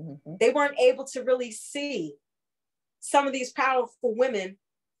 they weren't able to really see some of these powerful women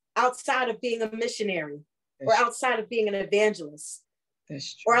outside of being a missionary, or outside of being an evangelist,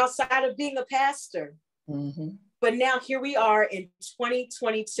 or outside of being a pastor. But now here we are in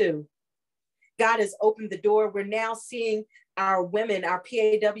 2022. God has opened the door. We're now seeing our women, our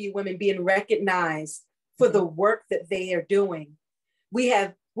PAW women, being recognized for the work that they are doing. We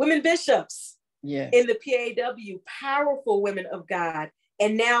have women bishops in the PAW, powerful women of God.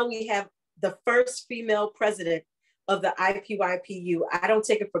 And now we have the first female president of the IPYPU. I don't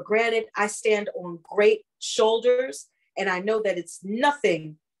take it for granted. I stand on great shoulders, and I know that it's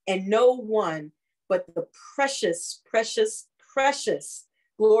nothing and no one but the precious, precious, precious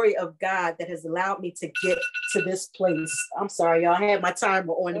glory of God that has allowed me to get to this place. I'm sorry, y'all. I had my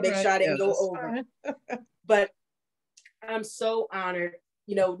timer on to make sure I didn't go over. But I'm so honored.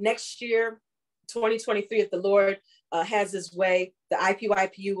 You know, next year, 2023, if the Lord has his way, the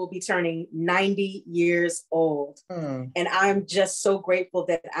IPYPU will be turning 90 years old. And I'm just so grateful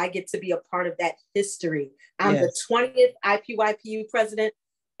that I get to be a part of that history. I'm the 20th IPYPU president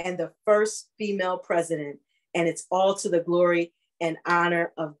and the first female president. And it's all to the glory and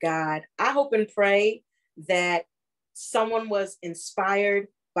honor of God. I hope and pray that someone was inspired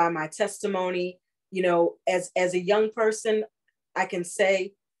by my testimony. You know, as a young person, I can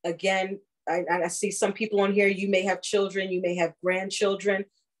say, again, I see some people on here, you may have children, you may have grandchildren.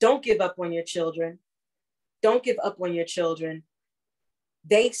 Don't give up on your children. Don't give up on your children.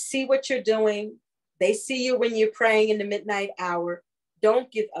 They see what you're doing. They see you when you're praying in the midnight hour.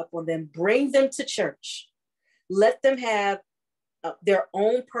 Don't give up on them. Bring them to church. Let them have their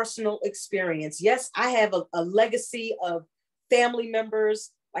own personal experience. Yes, I have a legacy of family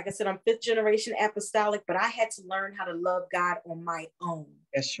members. Like I said, I'm 5th generation apostolic, but I had to learn how to love God on my own.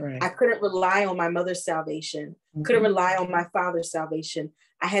 That's right. I couldn't rely on my mother's salvation. Couldn't rely on my father's salvation.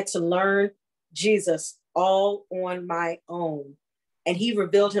 I had to learn Jesus all on my own. And he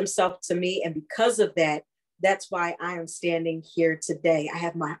revealed himself to me. And because of that, that's why I am standing here today. I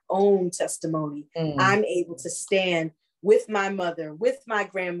have my own testimony. I'm able to stand with my mother, with my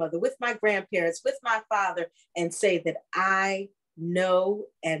grandmother, with my grandparents, with my father, and say that I know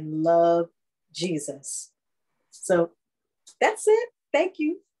and love Jesus. So that's it. Thank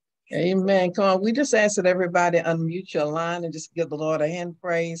you. Amen. Come on. We just ask that everybody unmute your line and just give the Lord a hand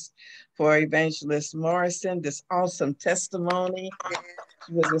praise for Evangelist Morrison, this awesome testimony.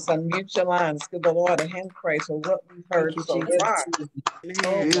 You just unmute your line. Let's give the Lord a hand praise for what we've heard so far.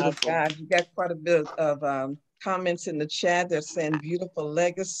 Oh my God. You got quite a bit of comments in the chat. They're saying beautiful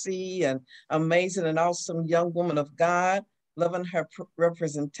legacy and amazing and awesome young woman of God, loving her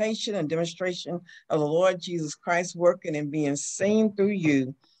representation and demonstration of the Lord Jesus Christ working and being seen through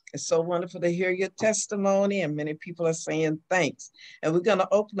you. It's so wonderful to hear your testimony, and many people are saying thanks. And we're going to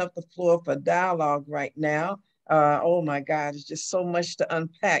open up the floor for dialogue right now. Oh my God, it's just so much to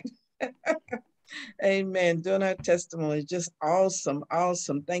unpack. Amen. Doing her testimony is just awesome,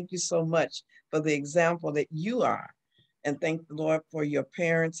 awesome. Thank you so much for the example that you are. And thank the Lord for your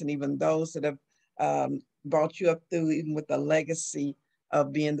parents and even those that have brought you up through, even with the legacy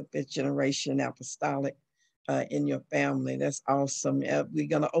of being the 5th generation apostolic in your family. That's awesome. We're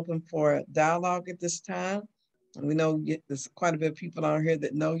going to open for dialogue at this time. We know there's quite a bit of people out here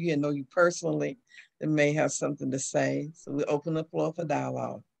that know you and know you personally that may have something to say. So we open the floor for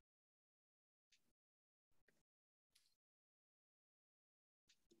dialogue.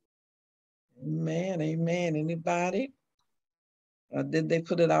 Amen, amen. Anybody? Or did they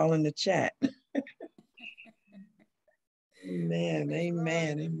put it all in the chat? Amen,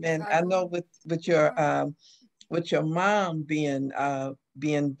 amen, amen. I know with your mom being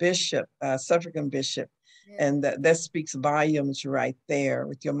bishop, suffragan bishop, and that speaks volumes right there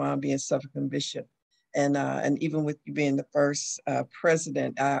with your mom being suffragan bishop, and even with you being the first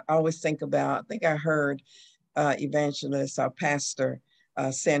president. I always think about. I think I heard evangelist, our pastor,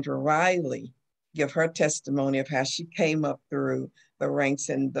 Sandra Riley, give her testimony of how she came up through the ranks,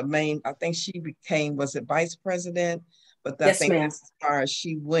 and I think she became, was it vice president? But I think that's as far as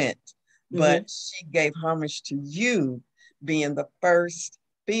she went. But she gave homage to you being the first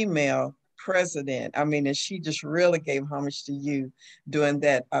female president. I mean, and she just really gave homage to you doing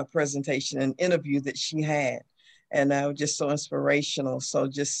that presentation and interview that she had. And just so inspirational. So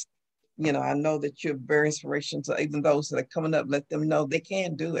just, I know that you're very inspirational to even those that are coming up, let them know they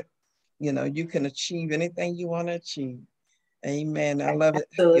can do it. You can achieve anything you want to achieve. Amen. I love it.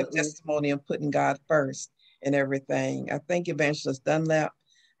 Absolutely. Your testimony and putting God first in everything. I think Evangelist Dunlap,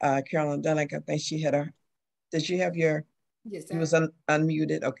 Carolyn Dunlap, I think she had did you have your, yes, you was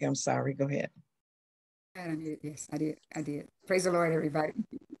unmuted. Okay, I'm sorry. Go ahead. Yes, I did. Praise the Lord, everybody.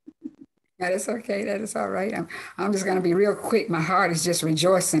 That is okay. That is all right. I'm just going to be real quick. My heart is just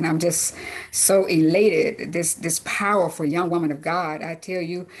rejoicing. I'm just so elated. This powerful young woman of God. I tell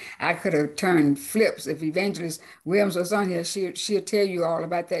you, I could have turned flips if Evangelist Williams was on here. She'll tell you all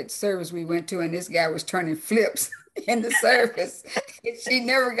about that service we went to, and this guy was turning flips in the service. She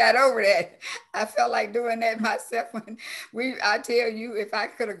never got over that. I felt like doing that myself when I tell you, if I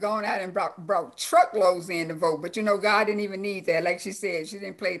could have gone out and brought truckloads in to vote, but God didn't even need that. Like she said, she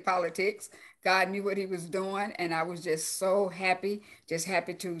didn't play politics. God knew what he was doing. And I was just so happy,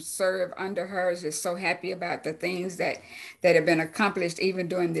 to serve under her. Just so happy about the things that have been accomplished, even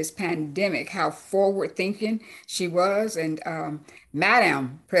during this pandemic, how forward thinking she was. And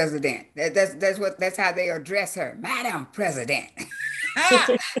Madam President, that's how they address her. Madam President.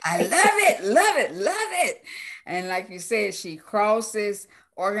 I love it. And like you said, she crosses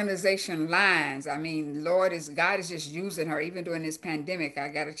organization lines. I mean, God is just using her. Even during this pandemic, I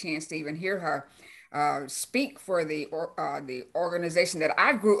got a chance to even hear her speak for the organization that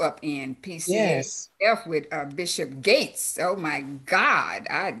I grew up in, PCAF, yes, with Bishop Gates. Oh my God,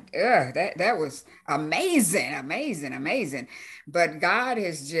 that was amazing. But God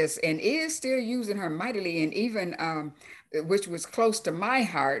has just and is still using her mightily, and even which was close to my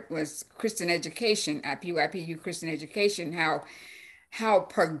heart was Christian education, IPU Christian education. How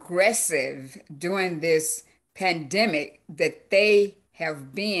progressive during this pandemic that they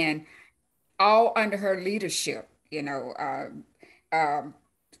have been, all under her leadership,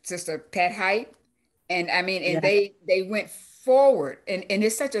 Sister Pat Height. And I mean, and they went forward. And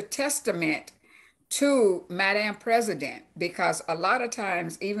it's such a testament to Madam President, because a lot of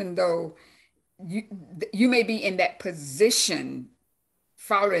times, even though you may be in that position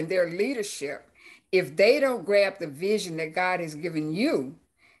following their leadership, if they don't grab the vision that God has given you,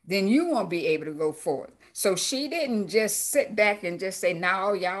 then you won't be able to go forward. So she didn't just sit back and just say,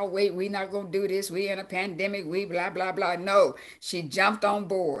 no, y'all wait, we're not going to do this. We in a pandemic, we blah, blah, blah. No, she jumped on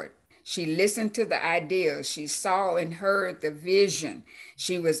board. She listened to the ideas. She saw and heard the vision.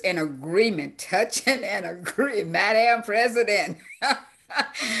 She was in agreement, touching and agreeing, Madam President.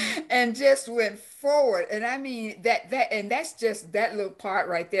 And just went forward. And I mean that's just that little part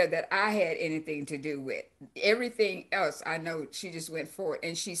right there that I had anything to do with. Everything else, I know she just went forward,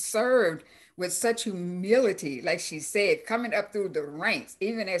 and she served with such humility, like she said, coming up through the ranks,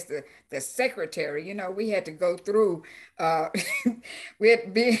 even as the secretary. We had to go through we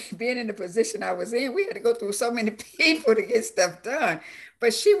had being in the position I was in, we had to go through so many people to get stuff done.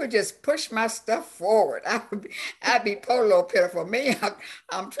 But she would just push my stuff forward. I'd be polo pitiful. Me,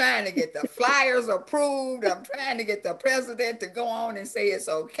 I'm trying to get the flyers approved. I'm trying to get the president to go on and say it's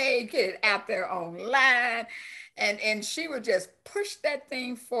okay, get it out there online. And she would just push that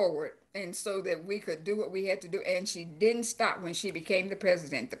thing forward, and so that we could do what we had to do. And she didn't stop when she became the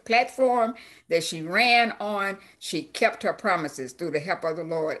president. The platform that she ran on, she kept her promises through the help of the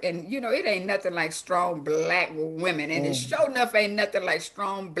Lord. And it ain't nothing like strong Black women, and it sure enough ain't nothing like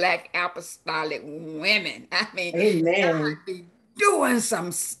strong Black apostolic women. I mean, Amen. God be doing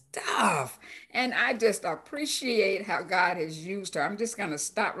some stuff. And I just appreciate how God has used her. I'm just going to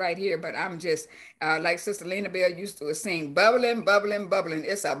stop right here, but I'm just, like Sister Lena Bell used to sing, bubbling, bubbling, bubbling.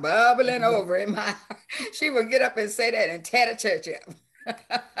 It's a bubbling over in my heart. She would get up and say that and tear the church up.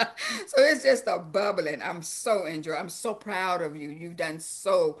 So it's just a bubbling. I'm so proud of you. You've done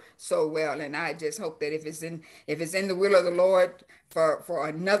so well. And I just hope that if it's in the will of the Lord for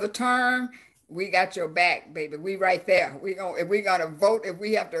another term, we got your back, baby. We right there. If we're gonna vote, if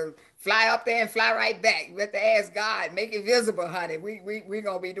we have to fly up there and fly right back, we have to ask God, make it visible, honey. We're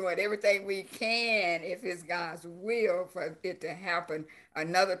gonna be doing everything we can if it's God's will for it to happen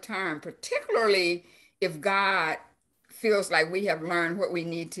another term, particularly if God feels like we have learned what we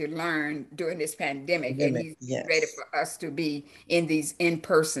need to learn during this pandemic, and he's ready Yes. for us to be in these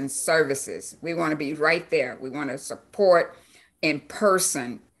in-person services. We want to be right there. We want to support in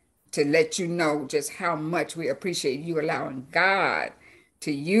person to let you know just how much we appreciate you allowing God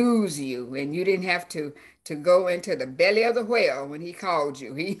to use you. And you didn't have to go into the belly of the whale when he called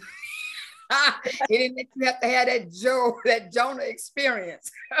you. He didn't make you have to have that Jonah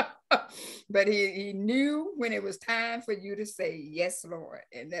experience. But he knew when it was time for you to say, yes, Lord.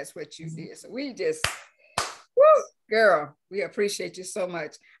 And that's what you did. So we just, woo, girl, we appreciate you so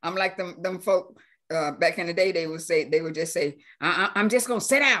much. I'm like them folk back in the day, they would just say, I'm just going to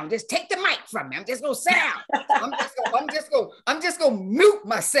sit down. Just take the mic from me. I'm just going to sit down. I'm just going to mute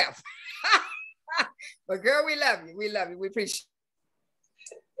myself. But girl, we love you. We love you. We appreciate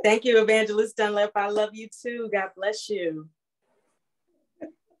you. Thank you, Evangelist Dunlap. I love you too. God bless you.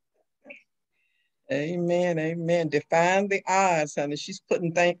 Amen. Amen. Define the odds, honey. She's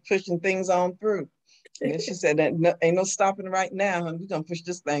pushing things on through. And then she said that ain't no stopping right now, honey. We're gonna push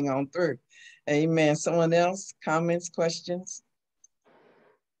this thing on through. Amen. Someone else? Comments, questions?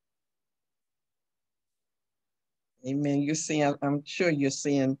 Amen. You're seeing, I'm sure you're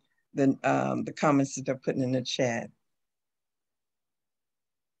seeing the comments that they're putting in the chat.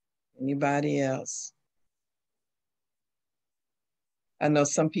 Anybody else? I know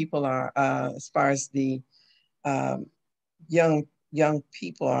some people are, as far as the young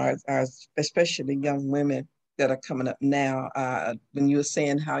people are, especially young women that are coming up now. When you were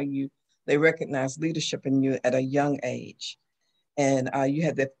saying how they recognize leadership in you at a young age, and you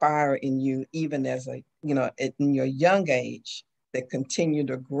had that fire in you even as in your young age that continue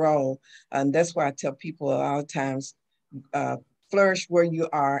to grow, and that's why I tell people a lot of times, flourish where you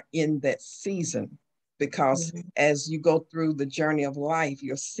are in that season, because as you go through the journey of life,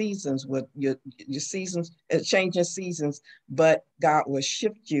 your seasons your seasons, changing seasons, but God will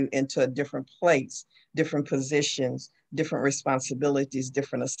shift you into a different place, different positions, different responsibilities,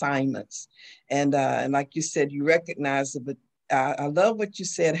 different assignments. And like you said, you recognize it, but I love what you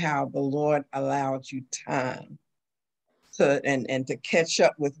said, how the Lord allowed you time and to catch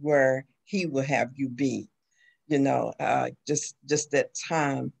up with where he will have you be. Just that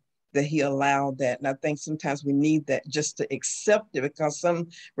time that he allowed that. And I think sometimes we need that just to accept it, because some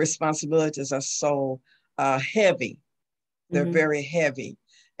responsibilities are so heavy. They're very heavy.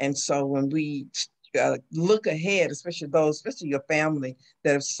 And so when we look ahead, especially your family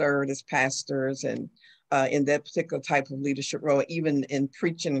that have served as pastors and in that particular type of leadership role, even in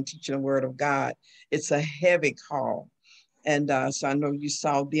preaching and teaching the word of God, it's a heavy call. And so I know you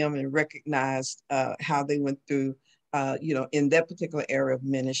saw them and recognized how they went through, in that particular area of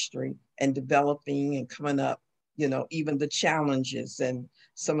ministry and developing and coming up, even the challenges and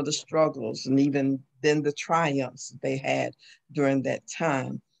some of the struggles, and even then the triumphs they had during that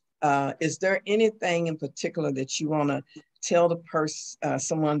time. Is there anything in particular that you want to tell the person,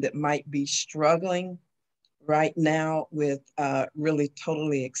 someone that might be struggling right now with really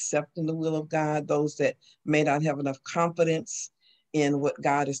totally accepting the will of God, those that may not have enough confidence in what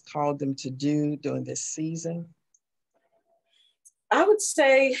God has called them to do during this season? I would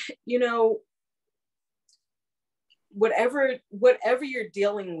say, whatever you're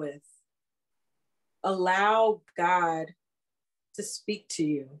dealing with, allow God to speak to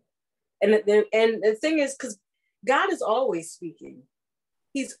you. And the thing is, because God is always speaking.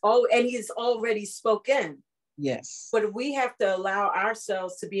 He's already spoken. Yes. But we have to allow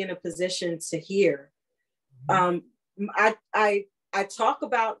ourselves to be in a position to hear. I talk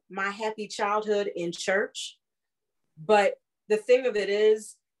about my happy childhood in church, but the thing of it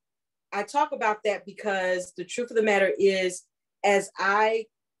is, I talk about that because the truth of the matter is, as I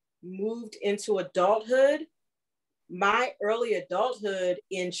moved into adulthood, my early adulthood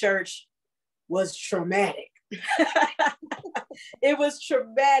in church was traumatic. It was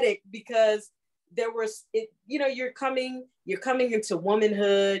traumatic because you're coming into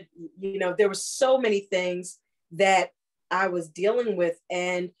womanhood. There were so many things that I was dealing with,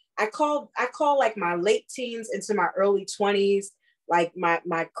 and I call like my late teens into my early 20s, like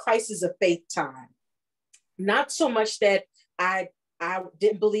my crisis of faith time. Not so much that I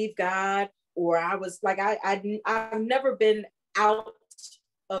didn't believe God, or I was like, I've never been out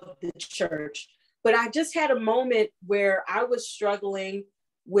of the church, but I just had a moment where I was struggling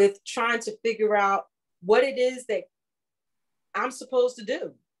with trying to figure out what it is that I'm supposed to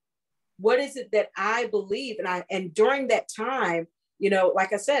do. What is it that I believe? And during that time, you know,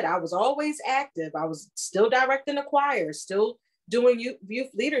 like I said, I was always active. I was still directing the choir, still doing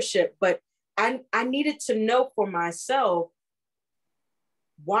youth leadership, but I needed to know for myself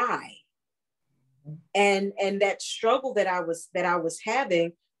why. And that struggle that I was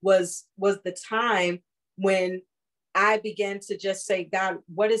having was the time when I began to just say, God,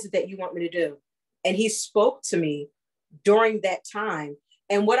 what is it that you want me to do? And he spoke to me during that time.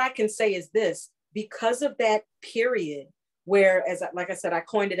 And what I can say is this: because of that period where, like I said, I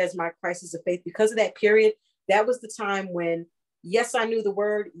coined it as my crisis of faith, because of that period, that was the time when, yes, I knew the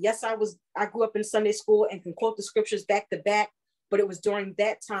word. Yes, I grew up in Sunday school and can quote the scriptures back to back, but it was during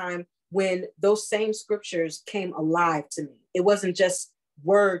that time when those same scriptures came alive to me. It wasn't just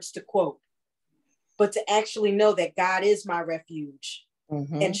words to quote, but to actually know that God is my refuge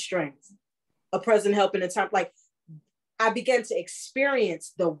and strength, a present help in a time. Like, I began to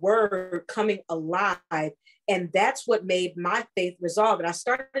experience the word coming alive. And that's what made my faith resolve. And I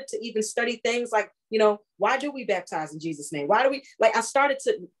started to even study things like, you know, why do we baptize in Jesus' name? Why do we, like, I started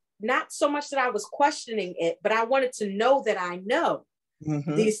to, not so much that I was questioning it, but I wanted to know that I know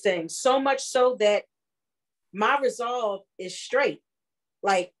these things, so much so that my resolve is straight.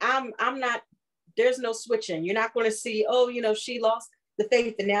 Like, I'm not, there's no switching. You're not going to see, oh, you know, she lost the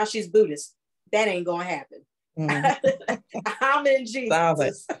faith and now she's Buddhist. That ain't going to happen. I'm in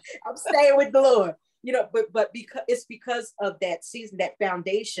Jesus. I'm staying with the Lord, you know, but because of that season, that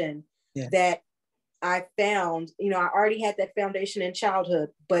foundation that I found, you know, I already had that foundation in childhood,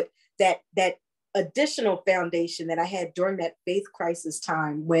 but that additional foundation that I had during that faith crisis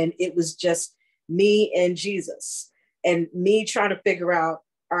time, when it was just me and Jesus and me trying to figure out,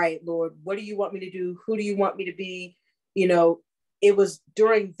 all right, Lord, what do you want me to do? Who do you want me to be? You know, it was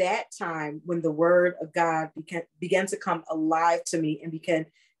during that time when the word of God began to come alive to me and began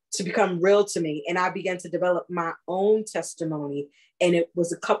to become real to me. And I began to develop my own testimony. And it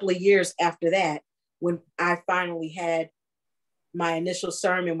was a couple of years after that when I finally had my initial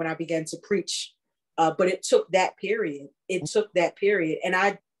sermon, when I began to preach. But it took that period. And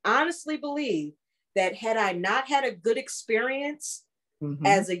I honestly believe that had I not had a good experience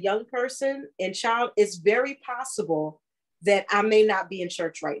as a young person and child, it's very possible that I may not be in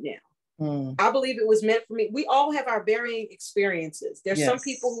church right now. I believe it was meant for me. We all have our varying experiences. There's some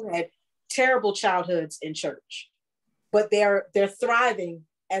people who had terrible childhoods in church, but they're thriving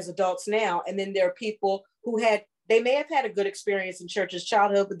as adults now. And then there are people who they may have had a good experience in church as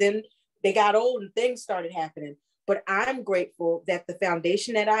childhood, but then they got old and things started happening. But I'm grateful that the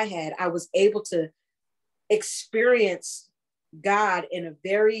foundation that I had, I was able to experience God in a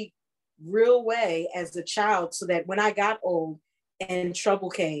very real way as a child, so that when I got old and trouble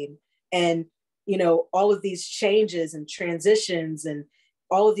came and, you know, all of these changes and transitions and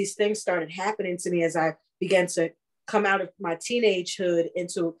all of these things started happening to me as I began to come out of my teenagehood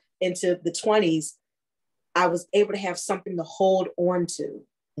into the 20s, I was able to have something to hold on to.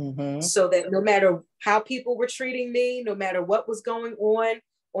 So that no matter how people were treating me, no matter what was going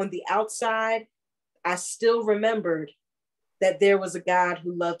on the outside, I still remembered that there was a God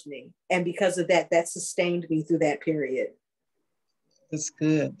who loved me. And because of that, that sustained me through that period. That's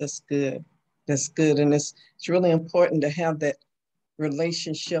good. And it's really important to have that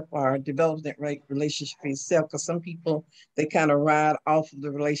relationship or develop that right relationship for yourself. Because some people, they kind of ride off of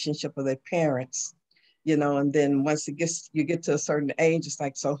the relationship of their parents, you know, and then once you get to a certain age, it's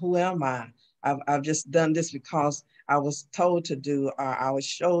like, so who am I? I've just done this because I was told to do, or I was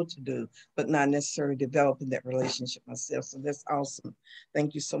showed to do, but not necessarily developing that relationship myself. So that's awesome.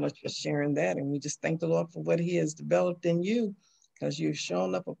 Thank you so much for sharing that. And we just thank the Lord for what he has developed in you, because you've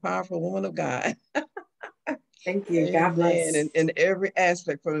shown up a powerful woman of God. Thank you. God bless. In every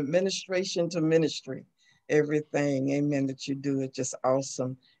aspect, from administration to ministry, everything, amen, that you do is just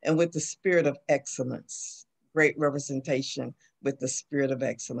awesome. And with the spirit of excellence, great representation with the spirit of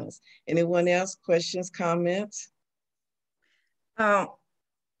excellence. Anyone else? Questions, comments?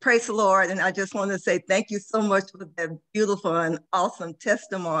 Praise the Lord. And I just want to say thank you so much for that beautiful and awesome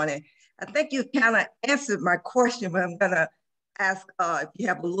testimony. I think you kind of answered my question, but I'm going to ask if you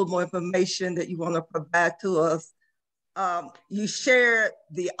have a little more information that you want to provide to us. You shared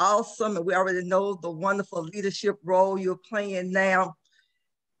the awesome, and we already know the wonderful leadership role you're playing now.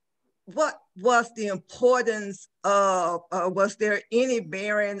 what was the importance of, was there any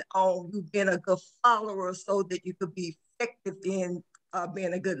bearing on you being a good follower so that you could be effective in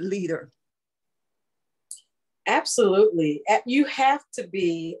being a good leader? Absolutely. You have to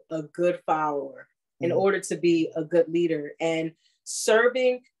be a good follower in order to be a good leader. And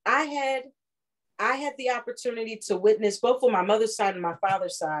serving, I had the opportunity to witness both on my mother's side and my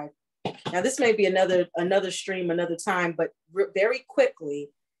father's side. Now, this may be another stream, another time, but very quickly,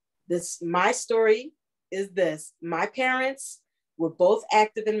 my story is this. My parents were both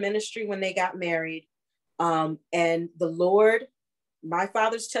active in ministry when they got married. And the Lord, my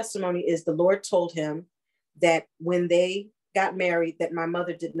father's testimony is the Lord told him that when they got married, that my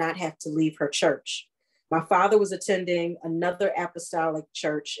mother did not have to leave her church. My father was attending another apostolic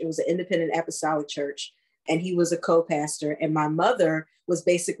church. It was an independent apostolic church, and he was a co-pastor. And my mother was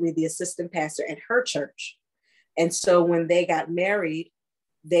basically the assistant pastor at her church. And so when they got married,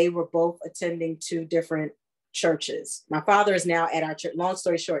 they were both attending two different churches. My father is now at our church. Long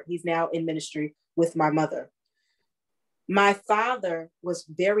story short, he's now in ministry with my mother. My father was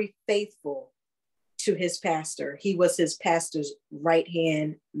very faithful to his pastor. He was his pastor's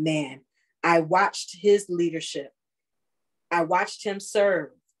right-hand man. I watched his leadership. I watched him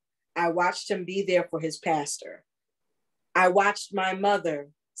serve. I watched him be there for his pastor. I watched my mother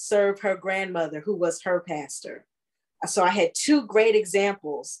serve her grandmother, who was her pastor. So I had two great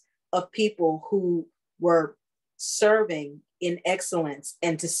examples of people who were serving in excellence,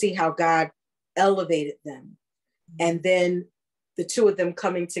 and to see how God elevated them. And then the two of them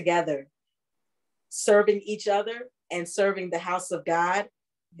coming together, serving each other and serving the house of God.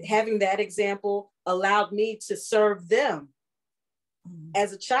 Having that example allowed me to serve them.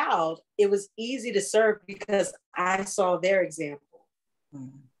 As a child, it was easy to serve because I saw their example.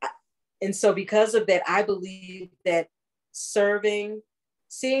 And so because of that, I believe that serving,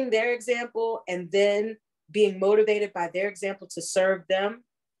 seeing their example, and then being motivated by their example to serve them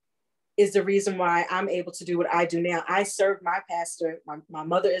is the reason why I'm able to do what I do now. I serve my pastor. My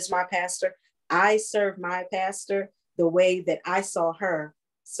mother is my pastor. I serve my pastor the way that I saw her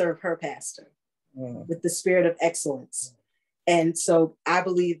serve her pastor, with the spirit of excellence. And so I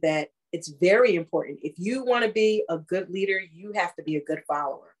believe that it's very important. If you want to be a good leader, you have to be a good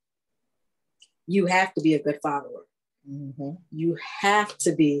follower. You have to be a good follower. You have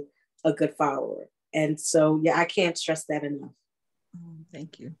to be a good follower. And so, yeah, I can't stress that enough.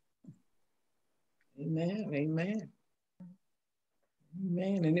 Thank you. Amen. Amen.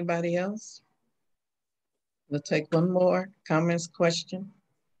 Amen. Anybody else? We'll take one more. Comments, question?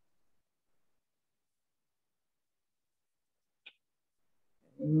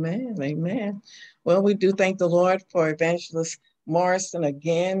 Amen. Amen. Well, we do thank the Lord for Evangelist Morrison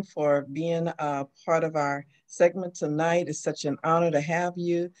again for being a part of our segment tonight. It's such an honor to have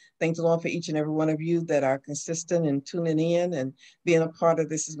you. Thank the Lord for each and every one of you that are consistent in tuning in and being a part of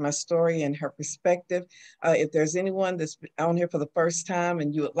This Is My Story and her perspective. If there's anyone that's on here for the first time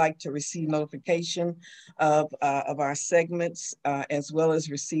and you would like to receive notification of our segments, as well as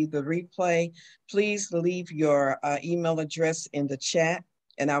receive the replay, please leave your email address in the chat,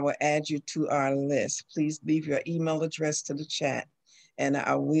 and I will add you to our list. Please leave your email address to the chat, and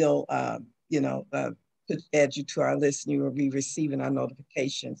I will, add you to our list, and you will be receiving our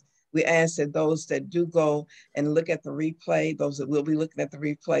notifications. We ask that those that do go and look at the replay, those that will be looking at the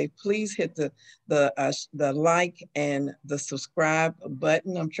replay, please hit the like and the subscribe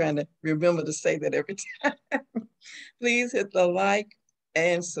button. I'm trying to remember to say that every time. Please hit the like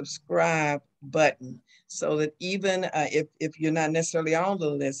and subscribe button, so that even if you're not necessarily on the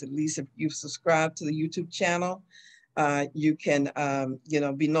list, at least if you've subscribed to the YouTube channel, you can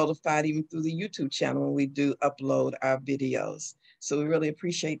be notified even through the YouTube channel when we do upload our videos. So we really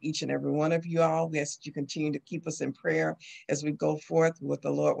appreciate each and every one of you all. We ask that you continue to keep us in prayer as we go forth what the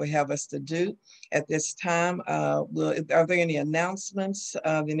Lord will have us to do. At this time, are there any announcements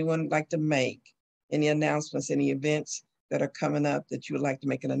anyone would like to make? Any announcements, any events that are coming up that you would like to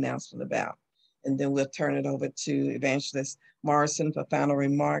make an announcement about? And then we'll turn it over to Evangelist Morrison for final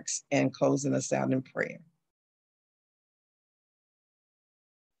remarks and closing us out in prayer.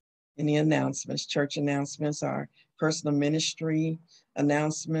 Any announcements, church announcements, or personal ministry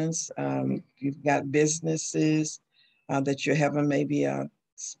announcements? You've got businesses that you're having maybe a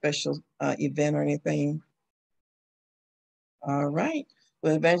special event or anything? All right.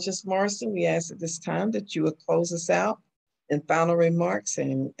 Well, Evangelist Morrison, we ask at this time that you would close us out in final remarks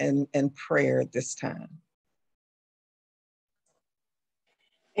and prayer at this time.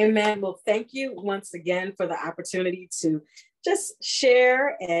 Amen. Well, thank you once again for the opportunity to just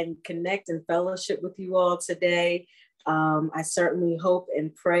share and connect and fellowship with you all today. I certainly hope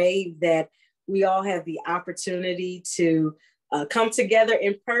and pray that we all have the opportunity to come together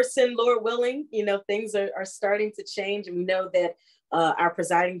in person, Lord willing. You know, things are starting to change, and we know that our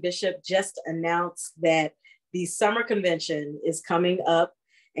presiding bishop just announced that the summer convention is coming up,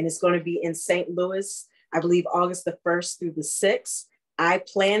 and it's going to be in St. Louis, I believe August the 1st through the 6th. I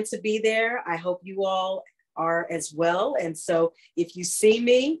plan to be there. I hope you all are as well. And so if you see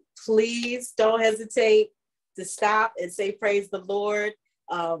me, please don't hesitate to stop and say, praise the Lord.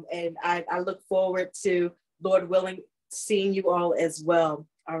 And I look forward to, Lord willing, seeing you all as well.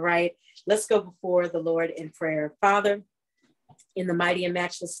 All right, let's go before the Lord in prayer. Father, in the mighty and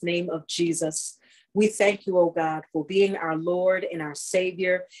matchless name of Jesus, we thank you, oh God, for being our Lord and our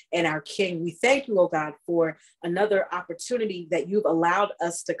Savior and our King. We thank you, oh God, for another opportunity that you've allowed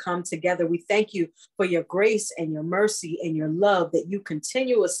us to come together. We thank you for your grace and your mercy and your love that you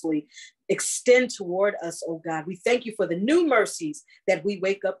continuously extend toward us, oh God. We thank you for the new mercies that we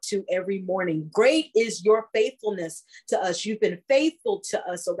wake up to every morning. Great is your faithfulness to us. You've been faithful to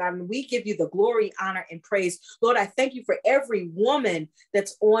us, oh God, and we give you the glory, honor, and praise. Lord, I thank you for every woman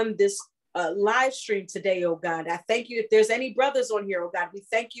that's on this live stream today, oh God. I thank you. If there's any brothers on here, oh God, we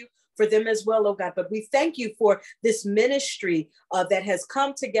thank you for them as well, oh God. But we thank you for this ministry that has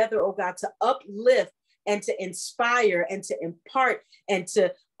come together, oh God, to uplift and to inspire and to impart and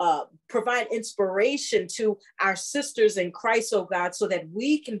to provide inspiration to our sisters in Christ, oh God, so that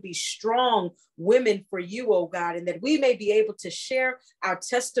we can be strong women for you, oh God, and that we may be able to share our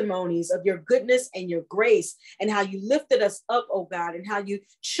testimonies of your goodness and your grace and how you lifted us up, oh God, and how you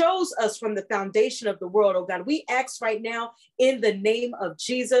chose us from the foundation of the world, oh God. We ask right now in the name of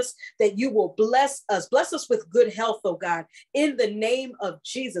Jesus that you will bless us with good health, oh God, in the name of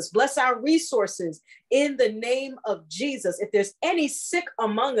Jesus. Bless our resources in the name of Jesus. If there's any sick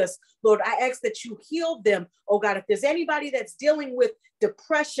among us, Lord, I ask that you heal them, oh God. If there's anybody that's dealing with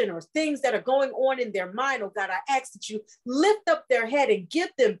depression or things that are going on in their mind, oh God, I ask that you lift up their head and give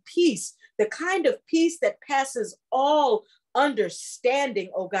them peace, the kind of peace that passes all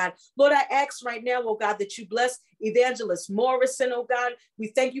understanding, oh God. Lord, I ask right now, oh God, that you bless Evangelist Morrison, oh God. We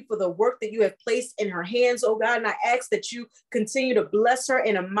thank you for the work that you have placed in her hands, oh God. And I ask that you continue to bless her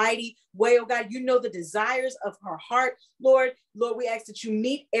in a mighty way, oh God. You know the desires of her heart, Lord. Lord, we ask that you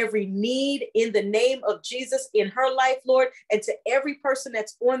meet every need in the name of Jesus in her life, Lord. And to every person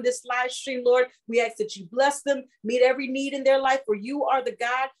that's on this live stream, Lord, we ask that you bless them, meet every need in their life, for you are the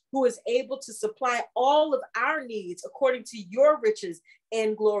God who is able to supply all of our needs according to your riches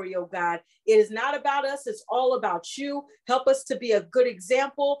and glory, oh God. It is not about us, it's all about you. Help us to be a good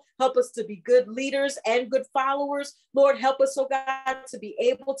example. Help us to be good leaders and good followers. Lord, help us, oh God, to be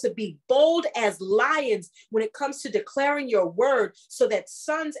able to be bold as lions when it comes to declaring your word, so that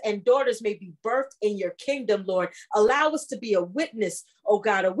sons and daughters may be birthed in your kingdom, Lord. Allow us to be a witness, oh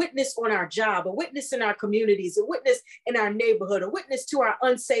God, a witness on our job, a witness in our communities, a witness in our neighborhood, a witness to our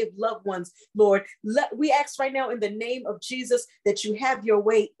unsaved loved ones, Lord. We ask right now in the name of Jesus that you have your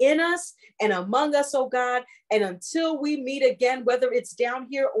way in us and among us, oh God. And until we meet again, whether it's down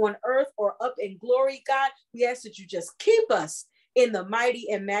here on earth or up in glory, God, we ask that you just keep us in the mighty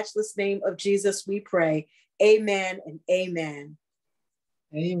and matchless name of Jesus, we pray. Amen and amen.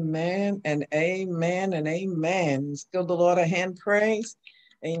 Amen and amen and amen. Let's give the Lord a hand praise.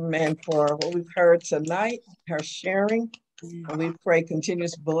 Amen for what we've heard tonight, her sharing. And we pray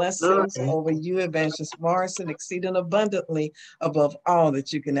continuous blessings over you, Evangelist Morrison, exceeding abundantly above all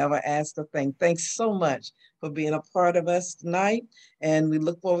that you can ever ask or think. Thanks so much for being a part of us tonight. And we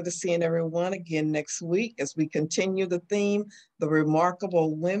look forward to seeing everyone again next week as we continue the theme, The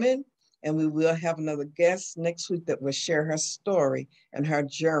Remarkable Women. And we will have another guest next week that will share her story and her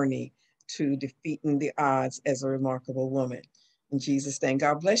journey to defeating the odds as a remarkable woman. In Jesus' name,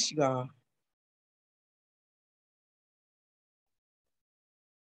 God bless you all.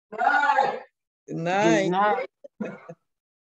 Good night. Good night. Good night.